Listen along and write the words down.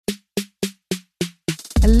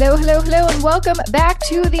Hello, hello, hello, and welcome back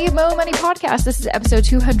to the Mo Money Podcast. This is episode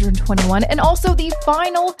 221 and also the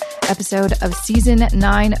final episode of season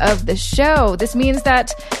 9 of the show. This means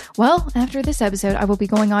that, well, after this episode, I will be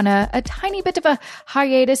going on a tiny bit of a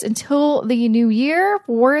hiatus until the new year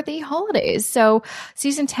for the holidays. So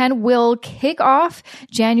season 10 will kick off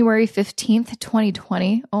January 15th,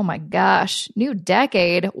 2020. Oh my gosh, new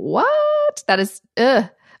decade. What? That is,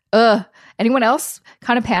 Anyone else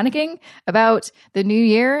kind of panicking about the new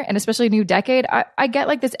year and especially new decade? I get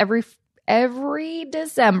like this every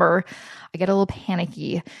December. I get a little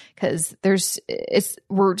panicky because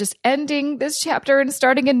we're just ending this chapter and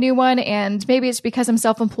starting a new one. And maybe it's because I'm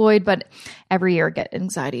self-employed, but every year I get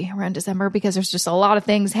anxiety around December because there's just a lot of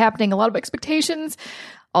things happening, a lot of expectations,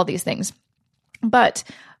 all these things. But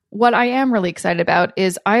what I am really excited about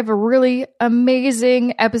is I have a really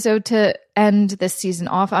amazing episode to end this season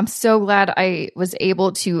off. I'm so glad I was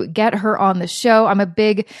able to get her on the show. I'm a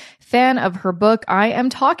big fan of her book. I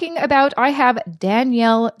have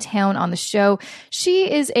Danielle Town on the show.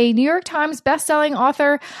 She is a New York Times bestselling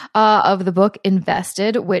author of the book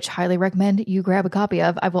Invested, which highly recommend you grab a copy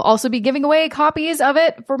of. I will also be giving away copies of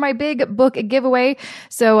it for my big book giveaway.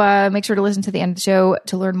 So make sure to listen to the end of the show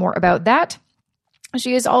to learn more about that.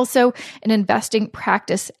 She is also an investing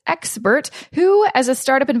practice expert who, as a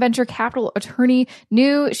startup and venture capital attorney,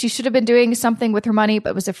 knew she should have been doing something with her money,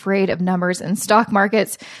 but was afraid of numbers and stock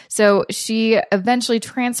markets. So she eventually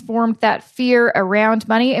transformed that fear around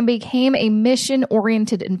money and became a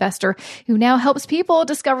mission-oriented investor who now helps people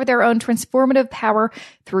discover their own transformative power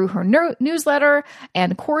through her newsletter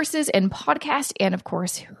and courses and podcast, and of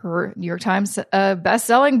course, her New York Times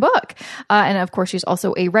best-selling book. And of course, she's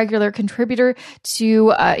also a regular contributor to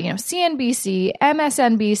CNBC,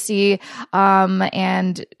 MSNBC,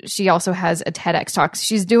 and she also has a TEDx talk.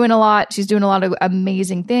 She's doing a lot. She's doing a lot of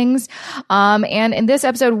amazing things. And in this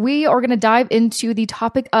episode, we are going to dive into the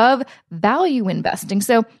topic of value investing.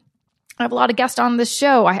 So I have a lot of guests on this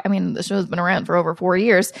show. I mean, the show's been around for over 4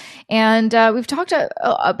 years, and we've talked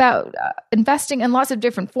about investing in lots of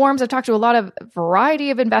different forms. I've talked to a lot of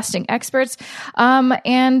variety of investing experts,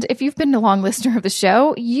 and if you've been a long listener of the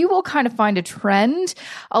show, you will kind of find a trend.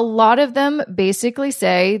 A lot of them basically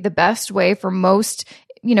say the best way for most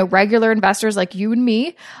regular investors like you and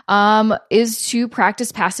me, is to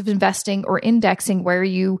practice passive investing or indexing, where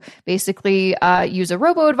you basically use a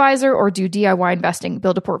robo-advisor or do DIY investing,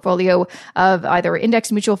 build a portfolio of either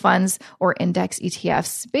index mutual funds or index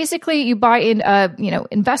ETFs. Basically, you buy in,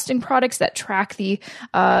 investing products that track the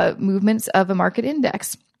movements of a market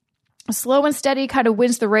index. Slow and steady kind of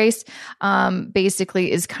wins the race,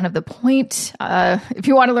 basically is kind of the point. If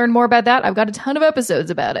you want to learn more about that, I've got a ton of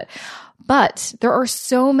episodes about it. But there are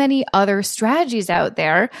so many other strategies out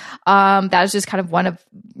there. That is just kind of one of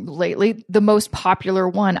lately the most popular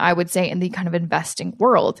one, I would say, in the kind of investing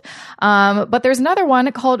world. But there's another one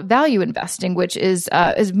called value investing, which is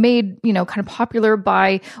made, kind of popular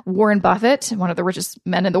by Warren Buffett, one of the richest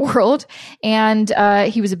men in the world. And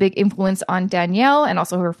he was a big influence on Danielle and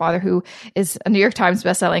also her father, who is a New York Times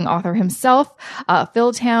bestselling author himself,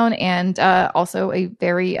 Phil Town, and also a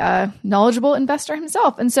very knowledgeable investor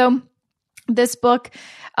himself. And so this book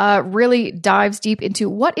really dives deep into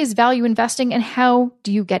what is value investing and how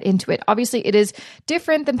do you get into it. Obviously, it is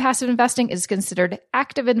different than passive investing. It is considered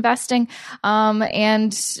active investing.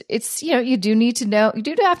 And it's, you do need to know, you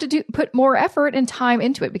do have to put more effort and time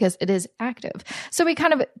into it because it is active. So we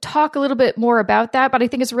kind of talk a little bit more about that, but I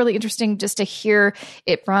think it's really interesting just to hear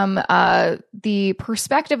it from the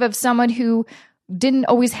perspective of someone who didn't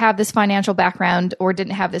always have this financial background or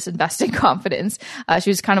didn't have this investing confidence. She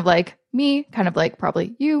was kind of like me, kind of like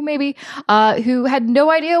probably you maybe, who had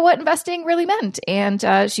no idea what investing really meant.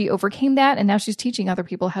 And she overcame that, and now she's teaching other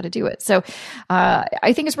people how to do it. So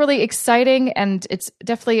I think it's really exciting, and it's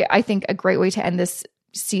definitely, I think, a great way to end this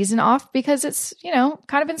season off because it's,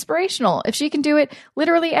 kind of inspirational. If she can do it,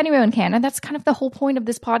 literally anyone can. And that's kind of the whole point of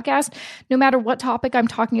this podcast. No matter what topic I'm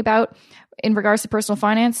talking about in regards to personal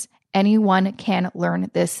finance, anyone can learn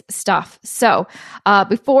this stuff. So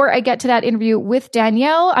before I get to that interview with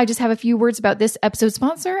Danielle, I just have a few words about this episode's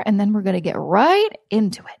sponsor, and then we're going to get right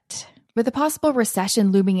into it. With a possible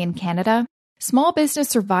recession looming in Canada, small business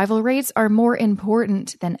survival rates are more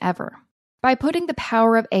important than ever. By putting the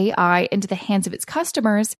power of AI into the hands of its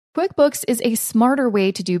customers, QuickBooks is a smarter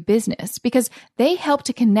way to do business because they help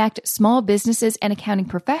to connect small businesses and accounting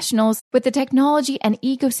professionals with the technology and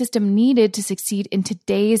ecosystem needed to succeed in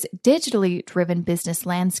today's digitally driven business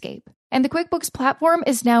landscape. And the QuickBooks platform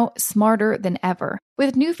is now smarter than ever,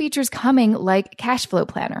 with new features coming like Cash Flow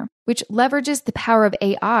Planner, which leverages the power of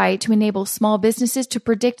AI to enable small businesses to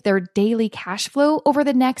predict their daily cash flow over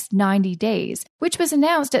the next 90 days, which was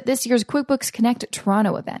announced at this year's QuickBooks Connect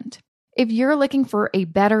Toronto event. If you're looking for a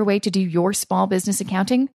better way to do your small business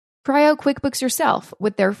accounting, try out QuickBooks yourself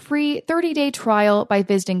with their free 30-day trial by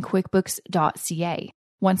visiting quickbooks.ca.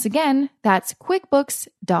 Once again, that's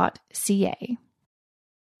quickbooks.ca.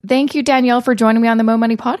 Thank you, Danielle, for joining me on the Mo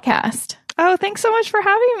Money podcast. Oh, thanks so much for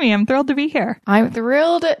having me. I'm thrilled to be here. I'm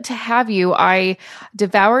thrilled to have you. I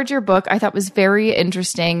devoured your book. I thought it was very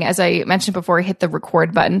interesting. As I mentioned before I hit the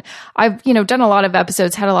record button, I've, done a lot of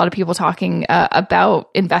episodes, had a lot of people talking about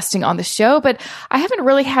investing on the show, but I haven't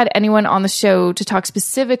really had anyone on the show to talk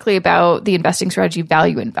specifically about the investing strategy,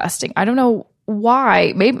 value investing. I don't know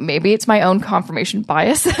why. Maybe it's my own confirmation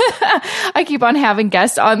bias. I keep on having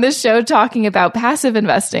guests on this show talking about passive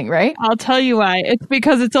investing, right? I'll tell you why. It's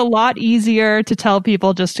because it's a lot easier to tell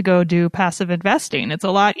people just to go do passive investing. It's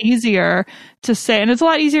a lot easier to say, and it's a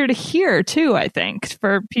lot easier to hear too, I think,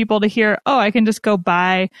 for people to hear, oh, I can just go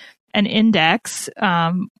buy an index,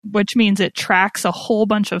 which means it tracks a whole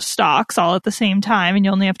bunch of stocks all at the same time, and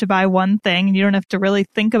you only have to buy one thing, and you don't have to really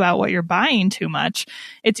think about what you're buying too much.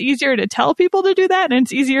 It's easier to tell people to do that, and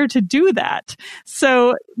it's easier to do that.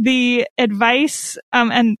 So the advice,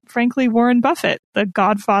 and frankly, Warren Buffett, the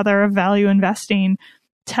godfather of value investing,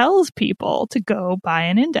 tells people to go buy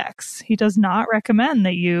an index. He does not recommend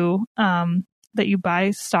that you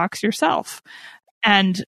buy stocks yourself.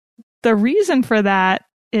 And the reason for that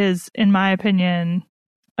is, in my opinion,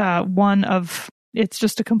 it's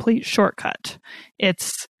just a complete shortcut.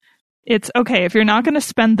 It's okay, if you're not going to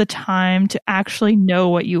spend the time to actually know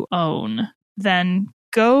what you own, then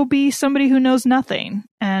go be somebody who knows nothing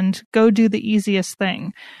and go do the easiest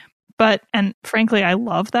thing. And frankly, I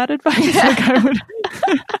love that advice.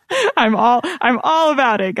 I'm all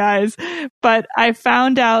about it, guys. But I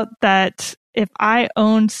found out that if I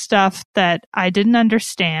owned stuff that I didn't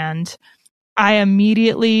understand, I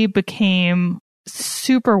immediately became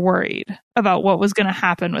super worried about what was going to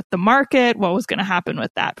happen with the market, what was going to happen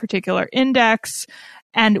with that particular index.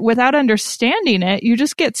 And without understanding it, you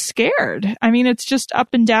just get scared. I mean, it's just up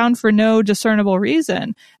and down for no discernible reason.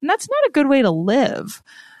 And that's not a good way to live.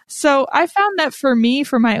 So I found that for me,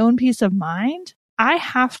 for my own peace of mind, I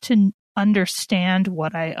have to understand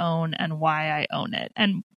what I own and why I own it.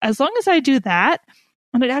 And as long as I do that,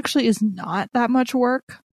 and it actually is not that much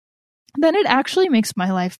work, then it actually makes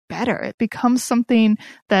my life better. It becomes something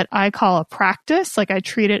that I call a practice. Like, I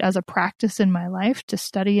treat it as a practice in my life to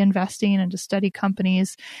study investing and to study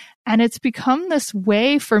companies. And it's become this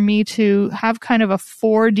way for me to have kind of a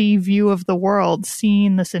 4D view of the world,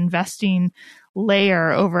 seeing this investing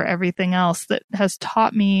layer over everything else that has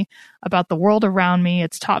taught me about the world around me.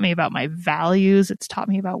 It's taught me about my values. It's taught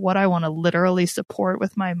me about what I want to literally support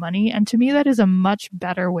with my money. And to me, that is a much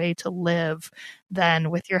better way to live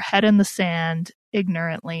than with your head in the sand,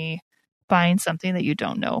 ignorantly buying something that you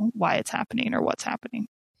don't know why it's happening or what's happening.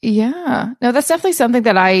 Yeah, no, that's definitely something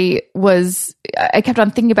that I kept on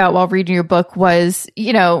thinking about while reading your book was,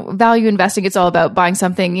 value investing. It's all about buying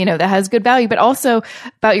something, that has good value, but also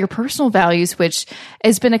about your personal values, which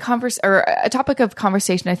has been a topic of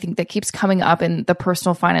conversation, I think, that keeps coming up in the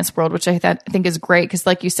personal finance world, which I think is great. Because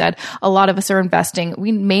like you said, a lot of us are investing.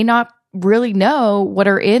 We may not really know what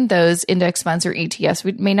are in those index funds or ETFs.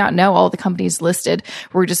 We may not know all the companies listed.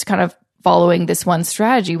 We're just kind of following this one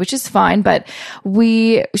strategy, which is fine, but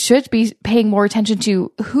we should be paying more attention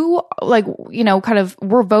to who,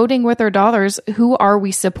 we're voting with our dollars. Who are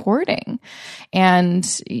we supporting? And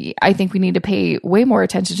I think we need to pay way more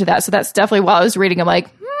attention to that. So that's definitely, while I was reading, I'm like,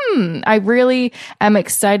 I really am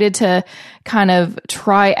excited to kind of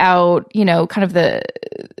try out, kind of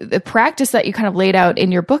the practice that you kind of laid out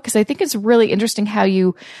in your book. Cause I think it's really interesting how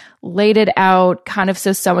you laid it out kind of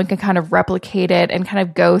so someone can kind of replicate it and kind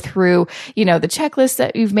of go through, the checklist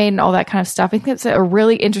that you've made and all that kind of stuff. I think it's a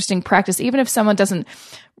really interesting practice, even if someone doesn't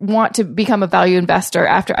want to become a value investor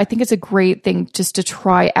after. I think it's a great thing just to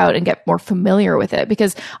try out and get more familiar with it,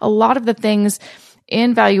 because a lot of the things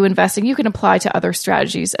in value investing you can apply to other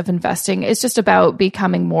strategies of investing. It's just about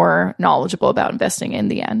becoming more knowledgeable about investing in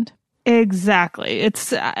the end. Exactly.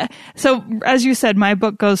 It's so, as you said, my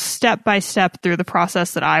book goes step by step through the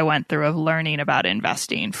process that I went through of learning about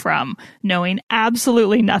investing, from knowing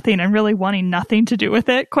absolutely nothing and really wanting nothing to do with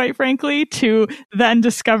it, quite frankly, to then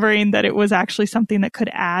discovering that it was actually something that could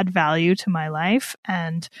add value to my life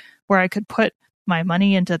and where I could put my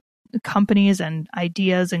money into companies and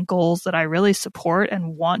ideas and goals that I really support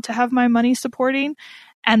and want to have my money supporting.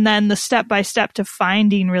 and then the step-by-step to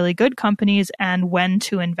finding really good companies and when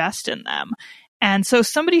to invest in them. And so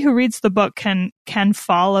somebody who reads the book can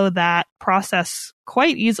follow that process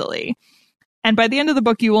quite easily. And by the end of the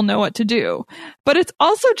book, you will know what to do. But it's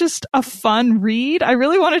also just a fun read. I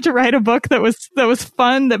really wanted to write a book that was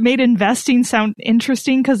fun, that made investing sound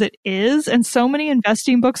interesting, because it is. And so many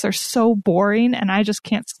investing books are so boring, and I just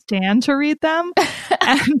can't stand to read them.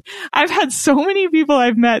 And I've had so many people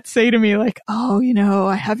I've met say to me like, oh,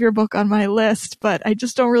 I have your book on my list, but I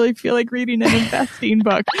just don't really feel like reading an investing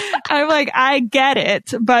book. I'm like, I get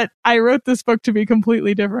it, but I wrote this book to be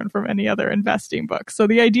completely different from any other investing book. So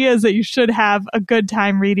the idea is that you should have a good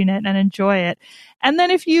time reading it and enjoy it. And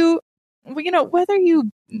then if whether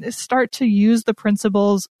you start to use the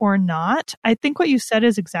principles or not, I think what you said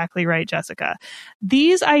is exactly right, Jessica.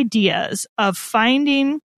 These ideas of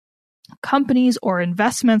finding companies or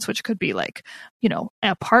investments, which could be like,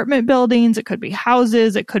 apartment buildings, it could be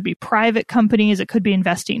houses, it could be private companies, it could be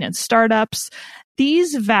investing in startups.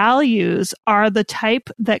 These values are the type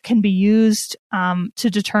that can be used to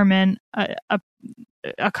determine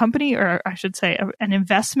a company, or I should say an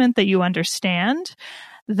investment that you understand,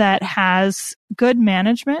 that has good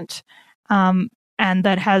management, and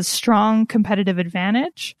that has strong competitive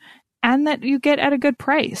advantage, and that you get at a good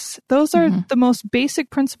price. Those are the most basic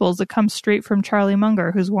principles that come straight from Charlie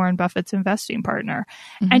Munger, who's Warren Buffett's investing partner.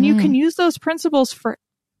 And you can use those principles for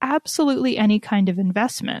absolutely any kind of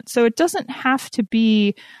investment. So it doesn't have to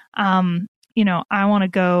be, I want to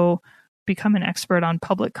go become an expert on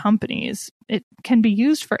public companies. It can be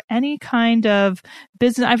used for any kind of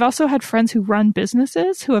business. I've also had friends who run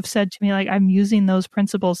businesses who have said to me, like, I'm using those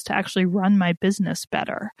principles to actually run my business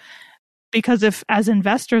better. Because if, as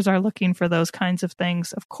investors are looking for those kinds of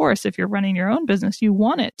things, of course, if you're running your own business, you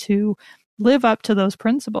want it to live up to those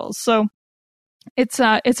principles. So it's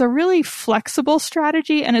a really flexible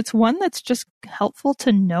strategy, and it's one that's just helpful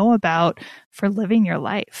to know about for living your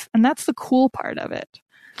life. And that's the cool part of it.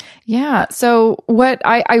 Yeah. So what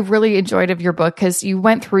I really enjoyed of your book, because you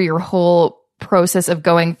went through your whole process of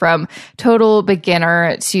going from total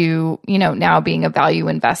beginner to, now being a value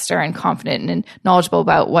investor and confident and knowledgeable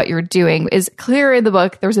about what you're doing, is clear in the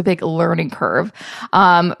book. There's a big learning curve,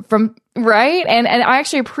 right? And I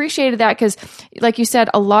actually appreciated that, because like you said,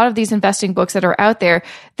 a lot of these investing books that are out there,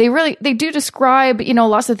 they do describe,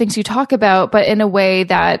 lots of things you talk about, but in a way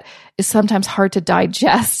that is sometimes hard to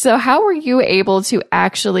digest. So how were you able to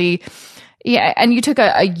actually, and you took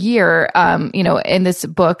a year, in this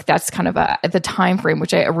book, that's kind of the time frame,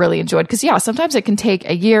 which I really enjoyed. Because sometimes it can take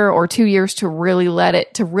a year or 2 years to really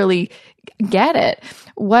really get it.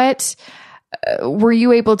 What were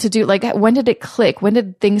you able to do? Like, when did it click? When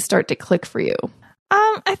did things start to click for you?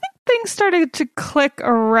 I think things started to click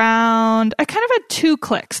around, I kind of had 2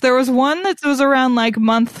 clicks. There was one that was around like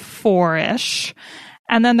month 4-ish.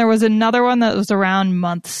 And then there was another one that was around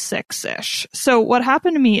month 6-ish. So what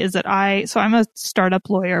happened to me is that I'm a startup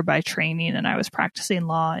lawyer by training, and I was practicing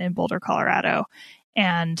law in Boulder, Colorado,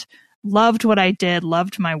 and loved what I did,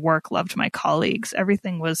 loved my work, loved my colleagues.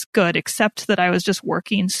 Everything was good, except that I was just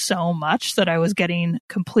working so much that I was getting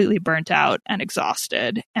completely burnt out and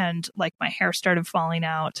exhausted. And like my hair started falling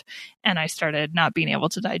out, and I started not being able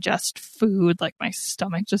to digest food. Like my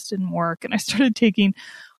stomach just didn't work. And I started taking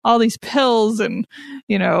all these pills and,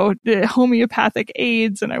 homeopathic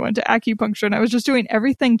aids, and I went to acupuncture, and I was just doing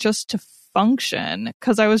everything just to function,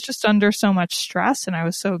 because I was just under so much stress and I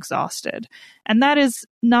was so exhausted. And that is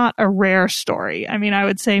not a rare story. I mean, I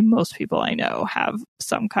would say most people I know have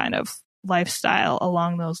some kind of lifestyle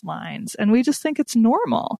along those lines, and we just think it's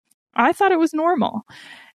normal. I thought it was normal.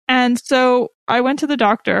 And so I went to the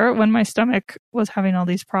doctor when my stomach was having all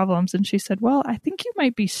these problems, and she said, well, I think you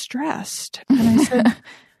might be stressed. And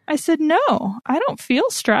I said, no, I don't feel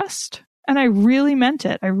stressed. And I really meant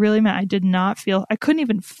it. I did not feel, I couldn't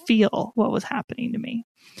even feel what was happening to me.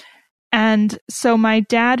 And so my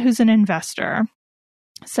dad, who's an investor,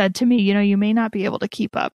 said to me, you may not be able to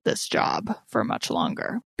keep up this job for much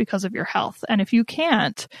longer because of your health. And if you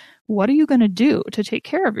can't, what are you going to do to take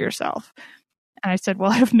care of yourself? And I said,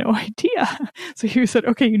 well, I have no idea. So he said,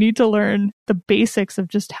 okay, you need to learn the basics of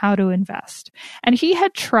just how to invest. And he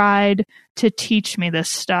had tried to teach me this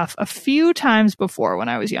stuff a few times before when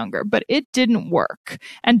I was younger, but it didn't work.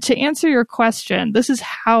 And to answer your question, this is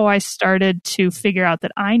how I started to figure out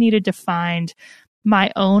that I needed to find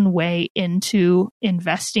my own way into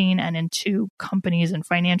investing and into companies and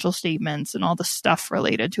financial statements and all the stuff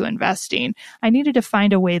related to investing, I needed to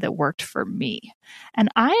find a way that worked for me. And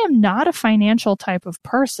I am not a financial type of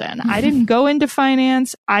person. I didn't go into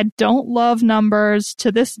finance. I don't love numbers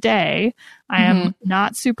to this day. I am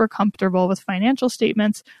not super comfortable with financial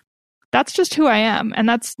statements. That's just who I am, and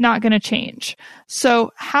that's not going to change.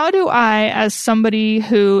 So how do I, as somebody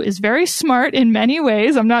who is very smart in many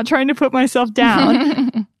ways, I'm not trying to put myself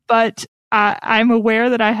down, but I'm aware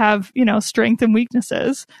that I have, strengths and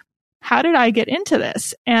weaknesses. How did I get into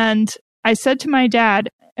this? And I said to my dad,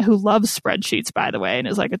 who loves spreadsheets, by the way, and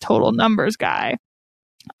is like a total numbers guy,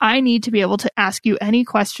 I need to be able to ask you any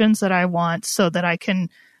questions that I want so that I can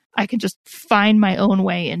just find my own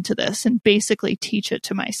way into this and basically teach it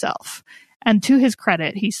to myself. And to his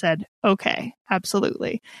credit, he said, okay,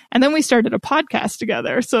 absolutely. And then we started a podcast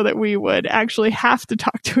together so that we would actually have to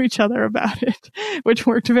talk to each other about it, which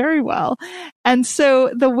worked very well. And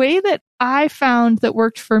so the way that I found that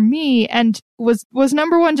worked for me and was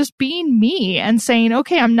number one, just being me and saying,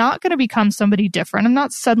 okay, I'm not going to become somebody different. I'm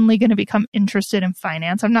not suddenly going to become interested in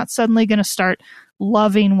finance. I'm not suddenly going to start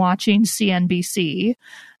loving watching CNBC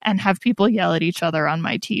and have people yell at each other on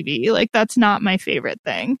my TV. Like, that's not my favorite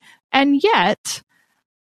thing. And yet,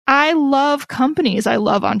 I love companies. I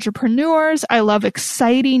love entrepreneurs. I love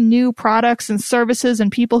exciting new products and services and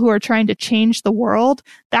people who are trying to change the world.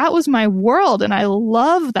 That was my world, and I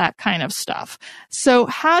love that kind of stuff. So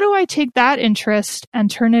how do I take that interest and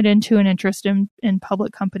turn it into an interest in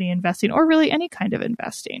public company investing, or really any kind of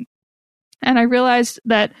investing? And I realized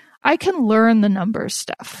that I can learn the numbers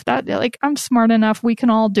stuff. That, like, I'm smart enough. We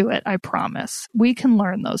can all do it. I promise. We can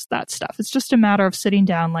learn that stuff. It's just a matter of sitting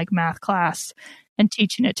down like math class and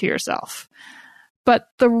teaching it to yourself. But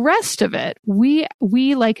the rest of it, we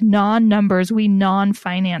like non-numbers, we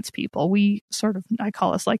non-finance people, I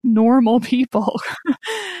call us like normal people.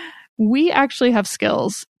 We actually have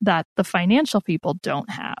skills that the financial people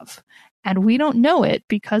don't have. And we don't know it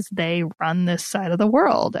because they run this side of the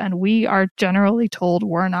world. And we are generally told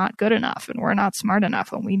we're not good enough and we're not smart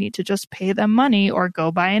enough and we need to just pay them money or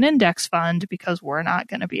go buy an index fund because we're not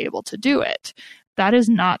going to be able to do it. That is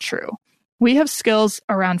not true. We have skills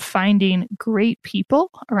around finding great people,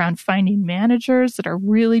 around finding managers that are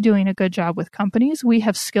really doing a good job with companies. We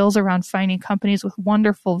have skills around finding companies with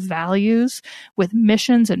wonderful values, with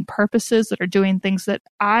missions and purposes that are doing things that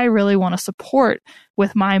I really want to support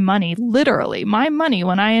with my money. Literally, my money,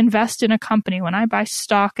 when I invest in a company, when I buy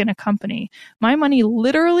stock in a company, my money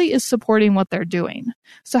literally is supporting what they're doing.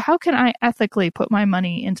 So how can I ethically put my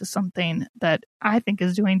money into something that I think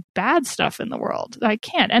is doing bad stuff in the world? I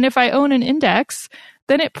can't. And if I own an index,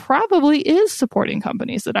 then it probably is supporting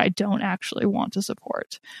companies that I don't actually want to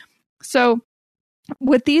support. So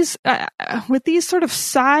with these sort of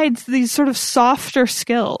sides, these sort of softer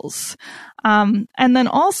skills, and then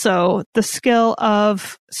also the skill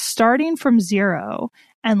of starting from zero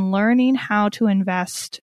and learning how to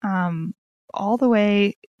invest all the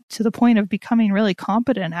way to the point of becoming really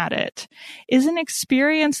competent at it, is an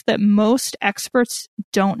experience that most experts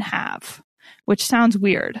don't have, which sounds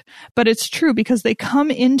weird, but it's true because they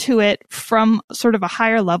come into it from sort of a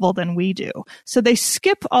higher level than we do. So they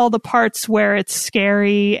skip all the parts where it's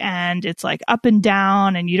scary and it's like up and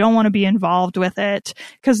down and you don't want to be involved with it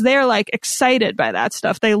because they're like excited by that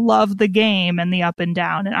stuff. They love the game and the up and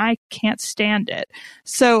down, and I can't stand it.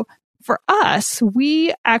 So for us,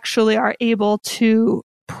 we actually are able to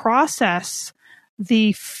process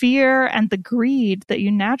the fear and the greed that you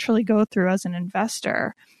naturally go through as an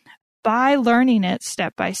investor by learning it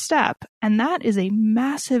step by step. And that is a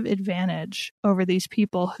massive advantage over these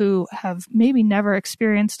people who have maybe never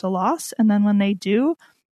experienced a loss. And then when they do,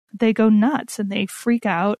 they go nuts and they freak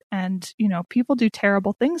out and, people do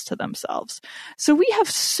terrible things to themselves. So we have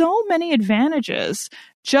so many advantages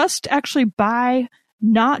just actually by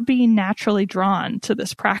not being naturally drawn to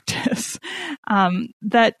this practice,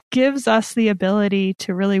 that gives us the ability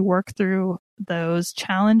to really work through those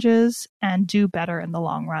challenges and do better in the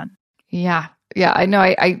long run. Yeah. Yeah, I know.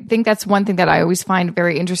 I think that's one thing that I always find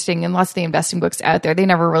very interesting in lots of the investing books out there. They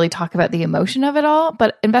never really talk about the emotion of it all,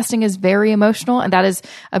 but investing is very emotional. And that is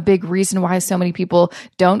a big reason why so many people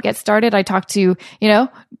don't get started. I talk to,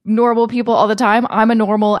 normal people all the time. I'm a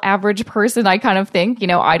normal average person. I kind of think,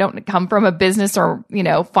 I don't come from a business or,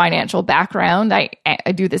 financial background. I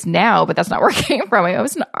do this now, but that's not where I came from.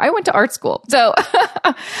 I went to art school. So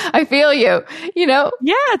I feel you,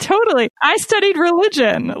 Yeah, totally. I studied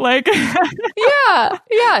religion.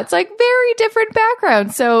 Yeah. It's like very different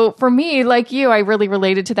background. So for me, like you, I really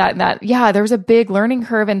related to that and that, yeah, there was a big learning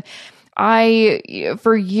curve. And I,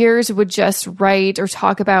 for years, would just write or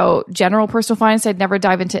talk about general personal finance. I'd never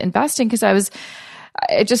dive into investing because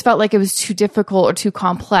it just felt like it was too difficult or too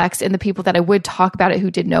complex. And the people that I would talk about it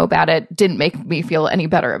who did know about it didn't make me feel any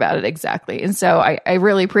better about it exactly. And so I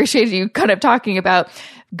really appreciated you kind of talking about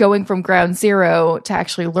going from ground zero to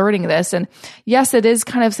actually learning this. And yes, it is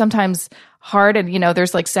kind of sometimes hard. And,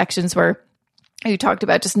 there's like sections where you talked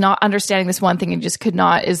about just not understanding this one thing and just could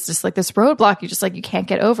not, is just like this roadblock. You just like, you can't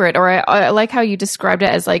get over it. Or I like how you described it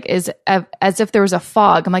as like, as if there was a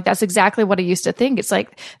fog. I'm like, that's exactly what I used to think. It's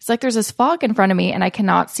like there's this fog in front of me and I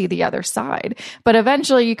cannot see the other side, but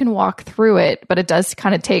eventually you can walk through it, but it does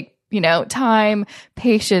kind of take, time,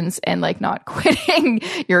 patience, and like not quitting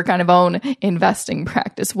your kind of own investing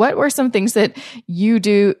practice. What were some things that you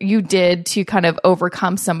did to kind of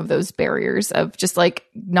overcome some of those barriers of just like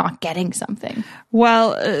not getting something?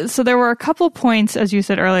 Well, so there were a couple points, as you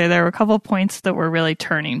said earlier, there were a couple points that were really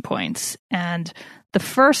turning points. And the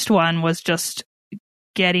first one was just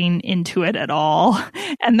getting into it at all.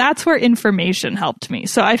 And that's where information helped me.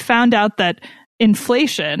 So I found out that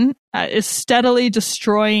inflation is steadily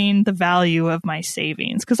destroying the value of my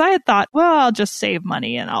savings. Because I had thought, well, I'll just save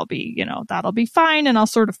money and I'll be, that'll be fine and I'll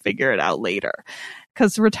sort of figure it out later.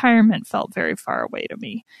 Because retirement felt very far away to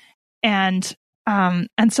me. And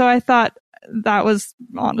so I thought that was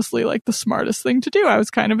honestly like the smartest thing to do. I was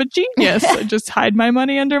kind of a genius. I just hide my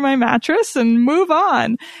money under my mattress and move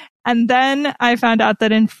on. And then I found out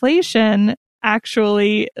that inflation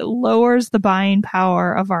actually lowers the buying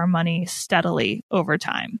power of our money steadily over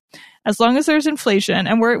time. As long as there's inflation,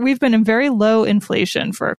 and we've been in very low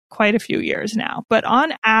inflation for quite a few years now, but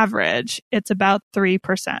on average, it's about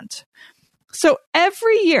 3%. So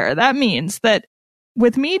every year, that means that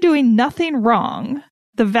with me doing nothing wrong,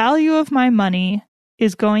 the value of my money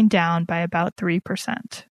is going down by about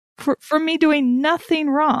 3% for me doing nothing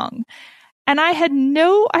wrong. And I had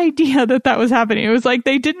no idea that was happening. It was like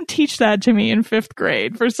they didn't teach that to me in 5th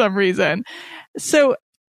grade for some reason. So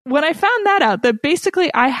when I found that out, that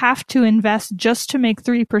basically I have to invest just to make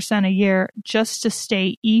 3% a year, just to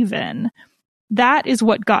stay even, that is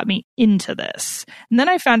what got me into this. And then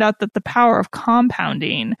I found out that the power of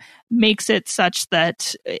compounding makes it such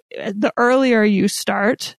that the earlier you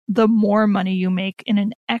start, the more money you make in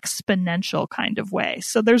an exponential kind of way.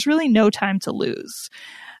 So there's really no time to lose.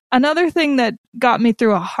 Another thing that got me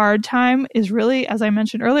through a hard time is really, as I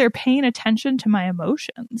mentioned earlier, paying attention to my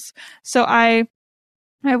emotions. So I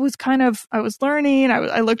was learning,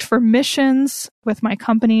 I looked for missions with my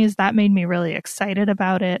companies. That made me really excited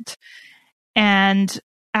about it. And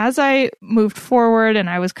as I moved forward and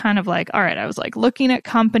I was kind of like, all right, I was like looking at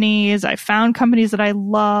companies. I found companies that I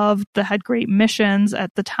loved that had great missions.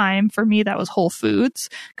 At the time, for me, that was Whole Foods,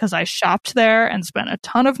 because I shopped there and spent a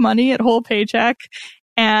ton of money at Whole Paycheck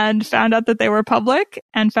and found out that they were public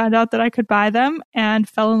and found out that I could buy them and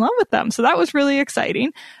fell in love with them. So that was really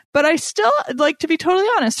exciting. But I still, like, to be totally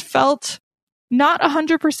honest, felt not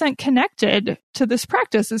 100% connected to this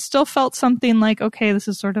practice. It still felt something like, okay, this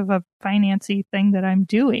is sort of a financy thing that I'm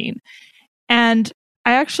doing. And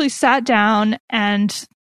I actually sat down and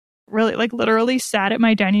really, like, literally sat at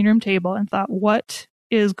my dining room table and thought, what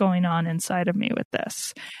is going on inside of me with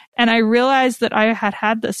this? And I realized that I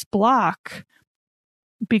had this block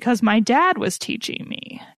because my dad was teaching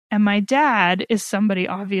me. And my dad is somebody,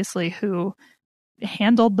 obviously, who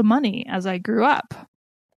handled the money as I grew up.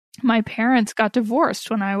 My parents got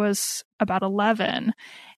divorced when I was about 11,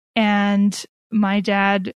 and my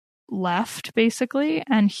dad left, basically,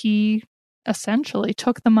 and he essentially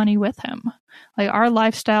took the money with him. Like, our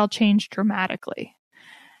lifestyle changed dramatically.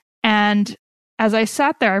 And as I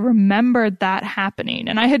sat there, I remembered that happening.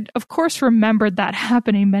 And I had, of course, remembered that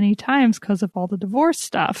happening many times because of all the divorce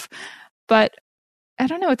stuff. But I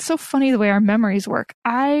don't know, it's so funny the way our memories work.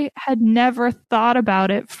 I had never thought about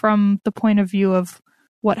it from the point of view of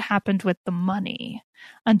what happened with the money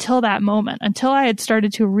until that moment, until I had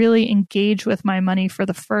started to really engage with my money for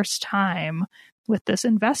the first time with this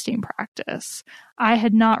investing practice. I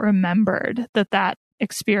had not remembered that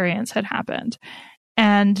experience had happened.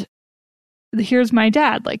 And here's my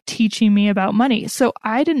dad, like, teaching me about money. So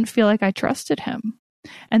I didn't feel like I trusted him.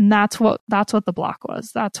 And that's what the block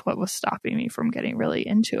was. That's what was stopping me from getting really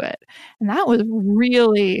into it. And that was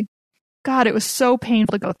really, God, it was so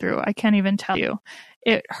painful to go through. I can't even tell you.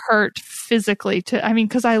 It hurt physically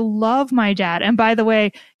because I love my dad. And by the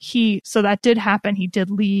way, so that did happen. He did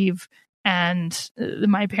leave, and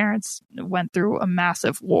my parents went through a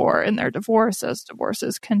massive war in their divorce, as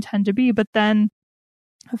divorces can tend to be. But then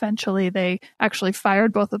eventually they actually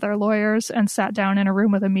fired both of their lawyers and sat down in a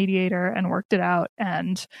room with a mediator and worked it out.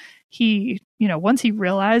 And he once he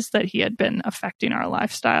realized that he had been affecting our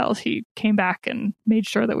lifestyles, he came back and made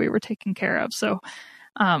sure that we were taken care of. So,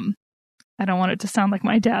 I don't want it to sound like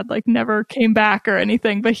my dad like never came back or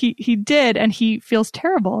anything, but he did, and he feels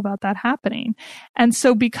terrible about that happening. And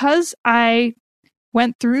so because I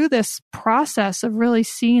went through this process of really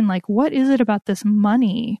seeing like, what is it about this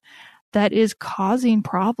money that is causing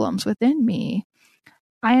problems within me?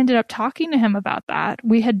 I ended up talking to him about that.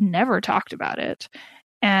 We had never talked about it.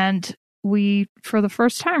 And we, for the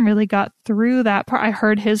first time, really got through that part. I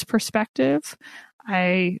heard his perspective.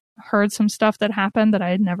 I heard some stuff that happened that I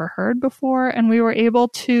had never heard before, and we were able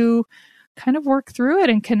to kind of work through it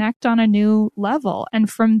and connect on a new level. And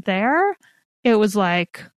from there, it was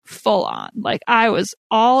like full on. Like I was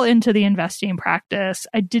all into the investing practice.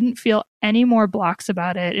 I didn't feel any more blocks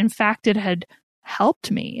about it. In fact, it had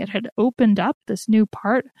helped me. It had opened up this new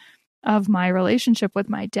part of my relationship with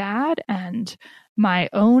my dad and my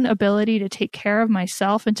own ability to take care of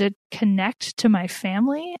myself and to connect to my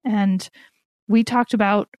family. And we talked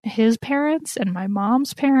about his parents and my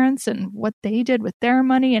mom's parents and what they did with their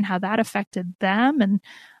money and how that affected them, and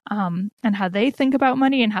how they think about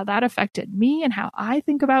money and how that affected me and how I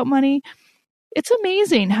think about money. It's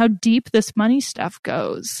amazing how deep this money stuff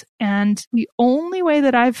goes. And the only way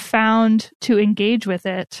that I've found to engage with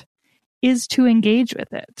it is to engage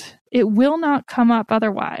with it. It will not come up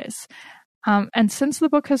otherwise. And since the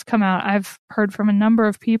book has come out, I've heard from a number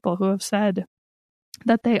of people who have said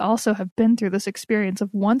that they also have been through this experience of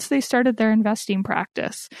once they started their investing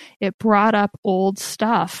practice, it brought up old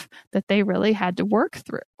stuff that they really had to work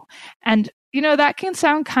through. And, that can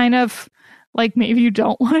sound kind of like maybe you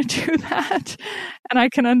don't want to do that. And I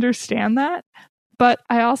can understand that. But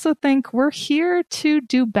I also think we're here to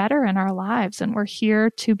do better in our lives, and we're here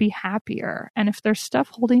to be happier. And if there's stuff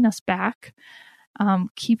holding us back,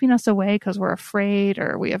 keeping us away because we're afraid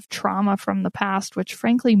or we have trauma from the past, which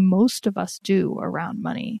frankly most of us do around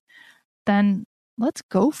money, then let's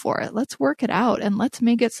go for it. Let's work it out, and let's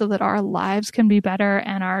make it so that our lives can be better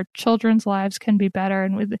and our children's lives can be better.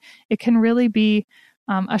 And it can really be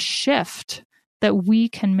a shift that we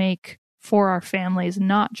can make for our families,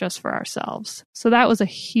 not just for ourselves. So that was a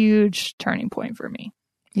huge turning point for me.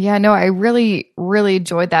 Yeah, no, I really, really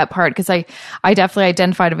enjoyed that part because I definitely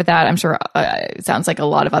identified with that. I'm sure it sounds like a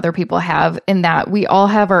lot of other people have, in that we all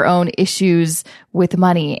have our own issues with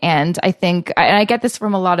money. And I think, and I get this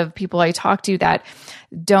from a lot of people I talk to that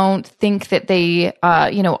don't think that they,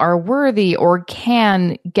 are worthy or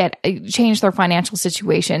can change their financial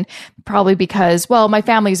situation, probably because, well, my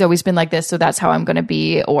family's always been like this, so that's how I'm going to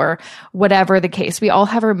be, or whatever the case. We all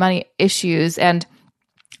have our money issues, and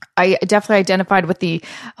I definitely identified with the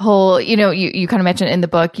whole, you kind of mentioned in the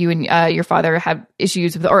book, you and your father had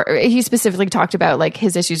issues with, or he specifically talked about like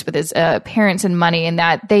his issues with his parents and money, and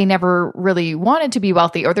that they never really wanted to be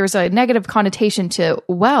wealthy, or there's a negative connotation to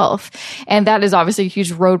wealth. And that is obviously a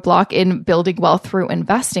huge roadblock in building wealth through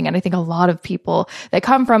investing. And I think a lot of people that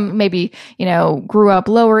come from maybe, grew up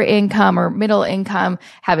lower income or middle income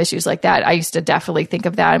have issues like that. I used to definitely think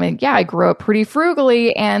of that. I mean, yeah, I grew up pretty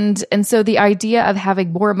frugally. And so the idea of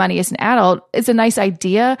having more money as an adult is a nice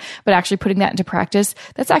idea, but actually putting that into practice,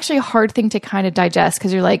 that's actually a hard thing to kind of digest,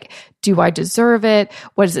 because you're like, do I deserve it?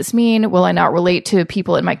 What does this mean? Will I not relate to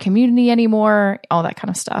people in my community anymore? All that kind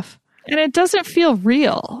of stuff. And it doesn't feel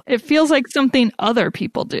real. It feels like something other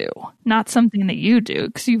people do, not something that you do,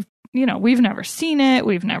 because we've never seen it.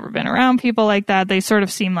 We've never been around people like that. They sort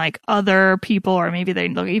of seem like other people, or maybe they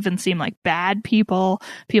even seem like bad people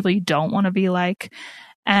you don't want to be like.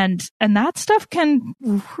 And that stuff can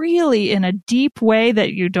really, in a deep way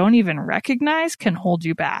that you don't even recognize, can hold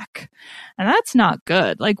you back. And that's not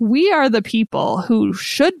good. Like, we are the people who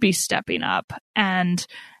should be stepping up, and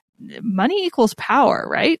money equals power,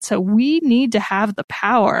 right? So we need to have the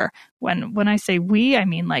power. When I say we, I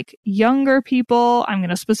mean like younger people. I'm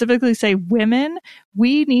going to specifically say women.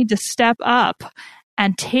 We need to step up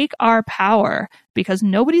and take our power, because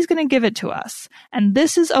nobody's going to give it to us. And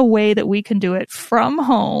this is a way that we can do it from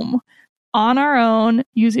home, on our own,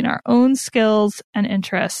 using our own skills and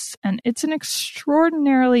interests. And it's an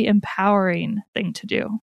extraordinarily empowering thing to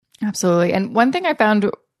do. Absolutely. And one thing I found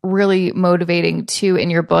really motivating too in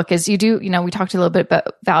your book is you do, we talked a little bit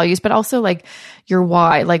about values, but also like your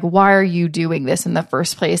why. Like, why are you doing this in the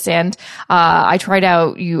first place? And I tried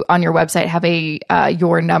out, you on your website have a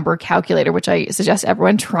your number calculator, which I suggest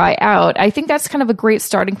everyone try out. I think that's kind of a great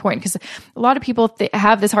starting point, because a lot of people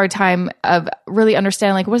have this hard time of really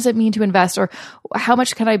understanding, like, what does it mean to invest, or how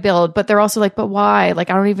much can I build? But they're also like, but why? Like,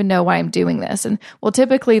 I don't even know why I'm doing this. And well,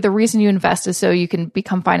 typically the reason you invest is so you can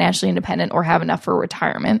become financially independent or have enough for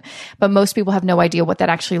retirement. retirement, but most people have no idea what that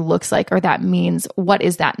actually looks like or that means. What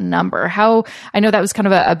is that number? I know that was kind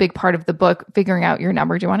of a big part of the book, figuring out your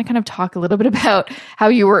number. Do you want to kind of talk a little bit about how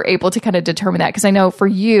you were able to kind of determine that? Because I know for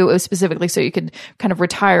you, it was specifically so you could kind of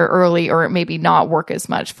retire early or maybe not work as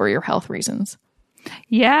much for your health reasons.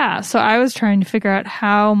 Yeah. So I was trying to figure out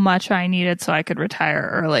how much I needed so I could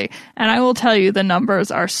retire early. And I will tell you, the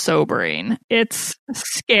numbers are sobering. It's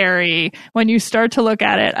scary when you start to look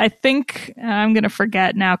at it. I think I'm going to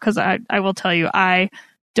forget now because I will tell you, I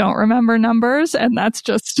don't remember numbers, and that's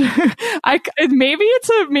just maybe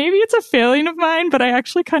it's a failing of mine, but I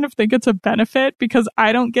actually kind of think it's a benefit because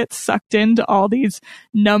I don't get sucked into all these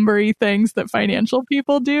numbery things that financial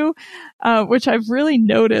people do, which I've really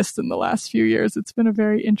noticed in the last few years. It's been a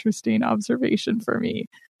very interesting observation for me.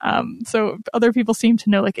 So other people seem to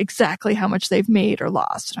know like exactly how much they've made or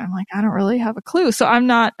lost. And I'm like, I don't really have a clue. So I'm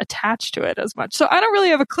not attached to it as much. So I don't really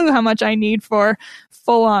have a clue how much I need for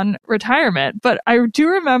full on retirement. But I do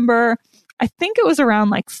remember, I think it was around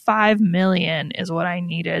like 5 million is what I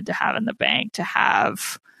needed to have in the bank to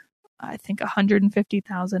have, I think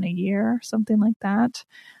 150,000 a year, something like that.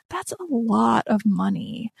 That's a lot of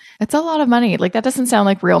money. It's a lot of money. Like that doesn't sound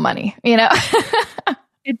like real money, you know?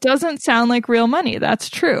 It doesn't sound like real money. That's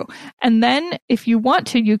true. And then if you want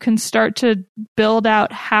to, you can start to build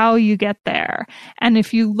out how you get there. And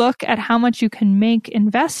if you look at how much you can make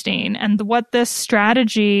investing and what this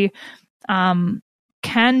strategy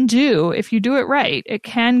can do, if you do it right, it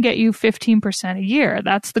can get you 15% a year.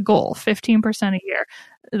 That's the goal, 15% a year.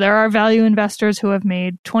 There are value investors who have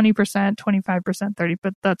made 20%, 25%, 30%,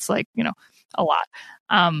 but that's like, a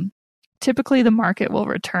lot. Typically the market will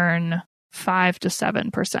return 5 to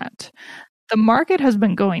 7%. The market has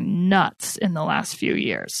been going nuts in the last few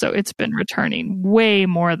years, so it's been returning way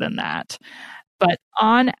more than that. But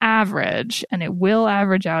on average, and it will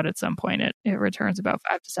average out at some point, it returns about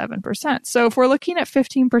 5 to 7%. So if we're looking at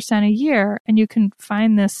 15% a year, and you can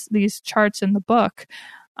find these charts in the book,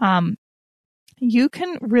 you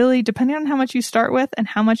can really, depending on how much you start with and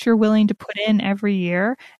how much you're willing to put in every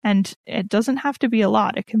year, and it doesn't have to be a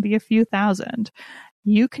lot, it can be a few thousand,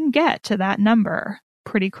 you can get to that number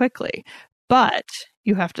pretty quickly, but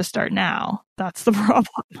you have to start now. That's the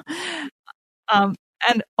problem.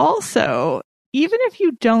 And also, even if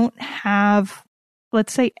you don't have,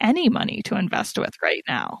 let's say, any money to invest with right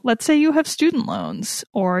now, let's say you have student loans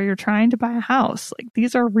or you're trying to buy a house, like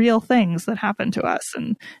these are real things that happen to us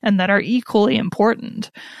and that are equally important.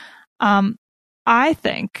 I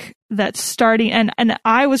think that starting, and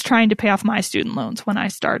I was trying to pay off my student loans when I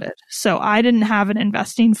started. So I didn't have an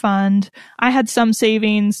investing fund. I had some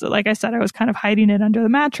savings. Like I said, I was kind of hiding it under the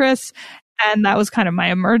mattress. And that was kind of my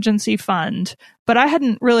emergency fund. But I had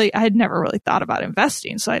never really thought about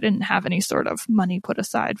investing. So I didn't have any sort of money put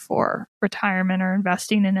aside for retirement or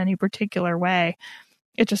investing in any particular way.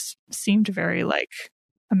 It just seemed very like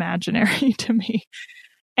imaginary to me.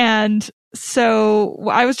 And so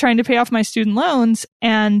I was trying to pay off my student loans,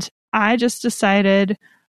 and I just decided,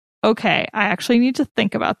 okay, I actually need to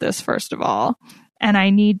think about this first of all. And I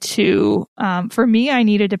need to, for me, I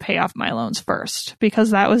needed to pay off my loans first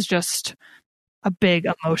because that was just a big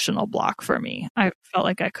emotional block for me. I felt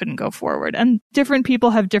like I couldn't go forward. And different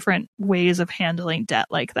people have different ways of handling debt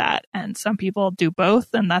like that. And some people do both.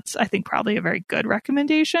 And that's, I think, probably a very good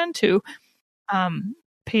recommendation to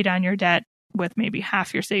pay down your debt with maybe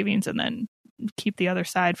half your savings and then keep the other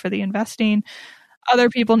side for the investing. Other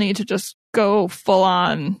people need to just go full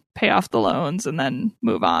on, pay off the loans and then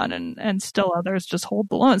move on, and still others just hold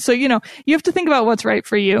the loans. So, you have to think about what's right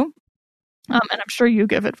for you. And I'm sure you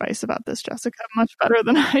give advice about this, Jessica, much better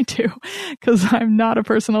than I do because I'm not a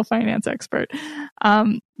personal finance expert.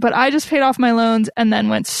 But I just paid off my loans and then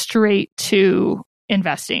went straight to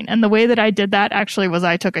investing. And the way that I did that actually was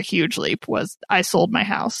I took a huge leap, was I sold my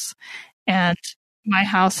house. And my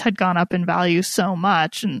house had gone up in value so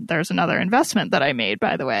much. And there's another investment that I made,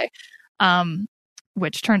 by the way,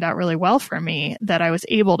 which turned out really well for me, that I was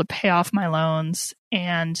able to pay off my loans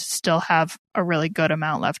and still have a really good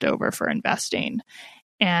amount left over for investing.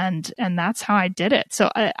 And that's how I did it.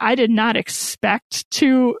 So I did not expect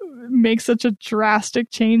to make such a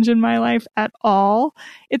drastic change in my life at all.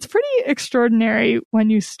 It's pretty extraordinary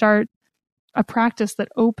when you start a practice that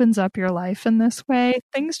opens up your life in this way.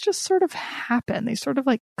 Things just sort of happen. They sort of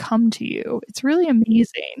like come to you. It's really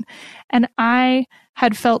amazing. And I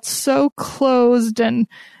had felt so closed and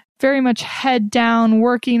very much head down,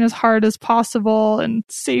 working as hard as possible and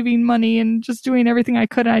saving money and just doing everything I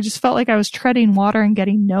could. And I just felt like I was treading water and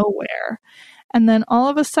getting nowhere. And then all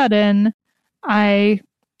of a sudden,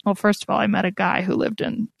 first of all, I met a guy who lived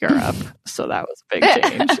in Europe. So that was a big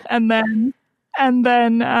change. And then And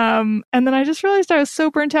then I just realized I was so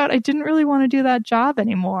burnt out. I didn't really want to do that job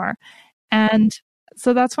anymore. And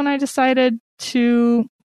so that's when I decided to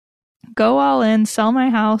go all in, sell my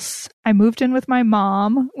house. I moved in with my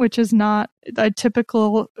mom, which is not a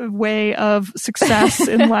typical way of success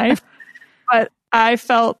in life, but I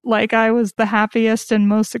felt like I was the happiest and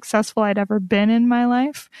most successful I'd ever been in my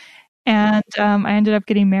life. And I ended up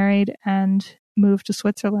getting married and moved to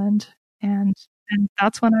Switzerland. And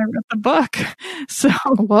that's when I wrote the book. So,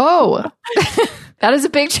 whoa, that is a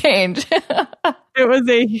big change. It was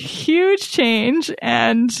a huge change,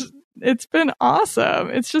 and it's been awesome.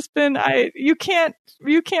 It's just been, you can't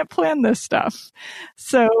plan this stuff.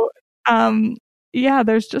 So, yeah,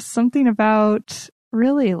 there's just something about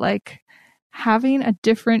really like having a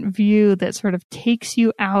different view that sort of takes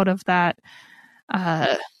you out of that,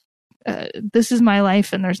 this is my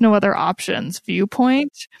life and there's no other options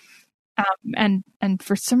viewpoint. And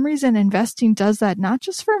for some reason, investing does that, not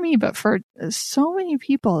just for me, but for so many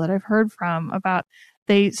people that I've heard from about,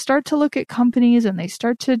 they start to look at companies and they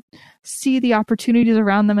start to see the opportunities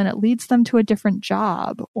around them, and it leads them to a different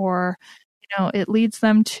job, or, it leads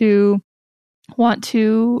them to want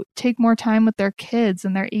to take more time with their kids,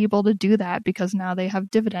 and they're able to do that because now they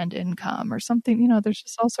have dividend income or something. There's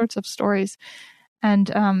just all sorts of stories.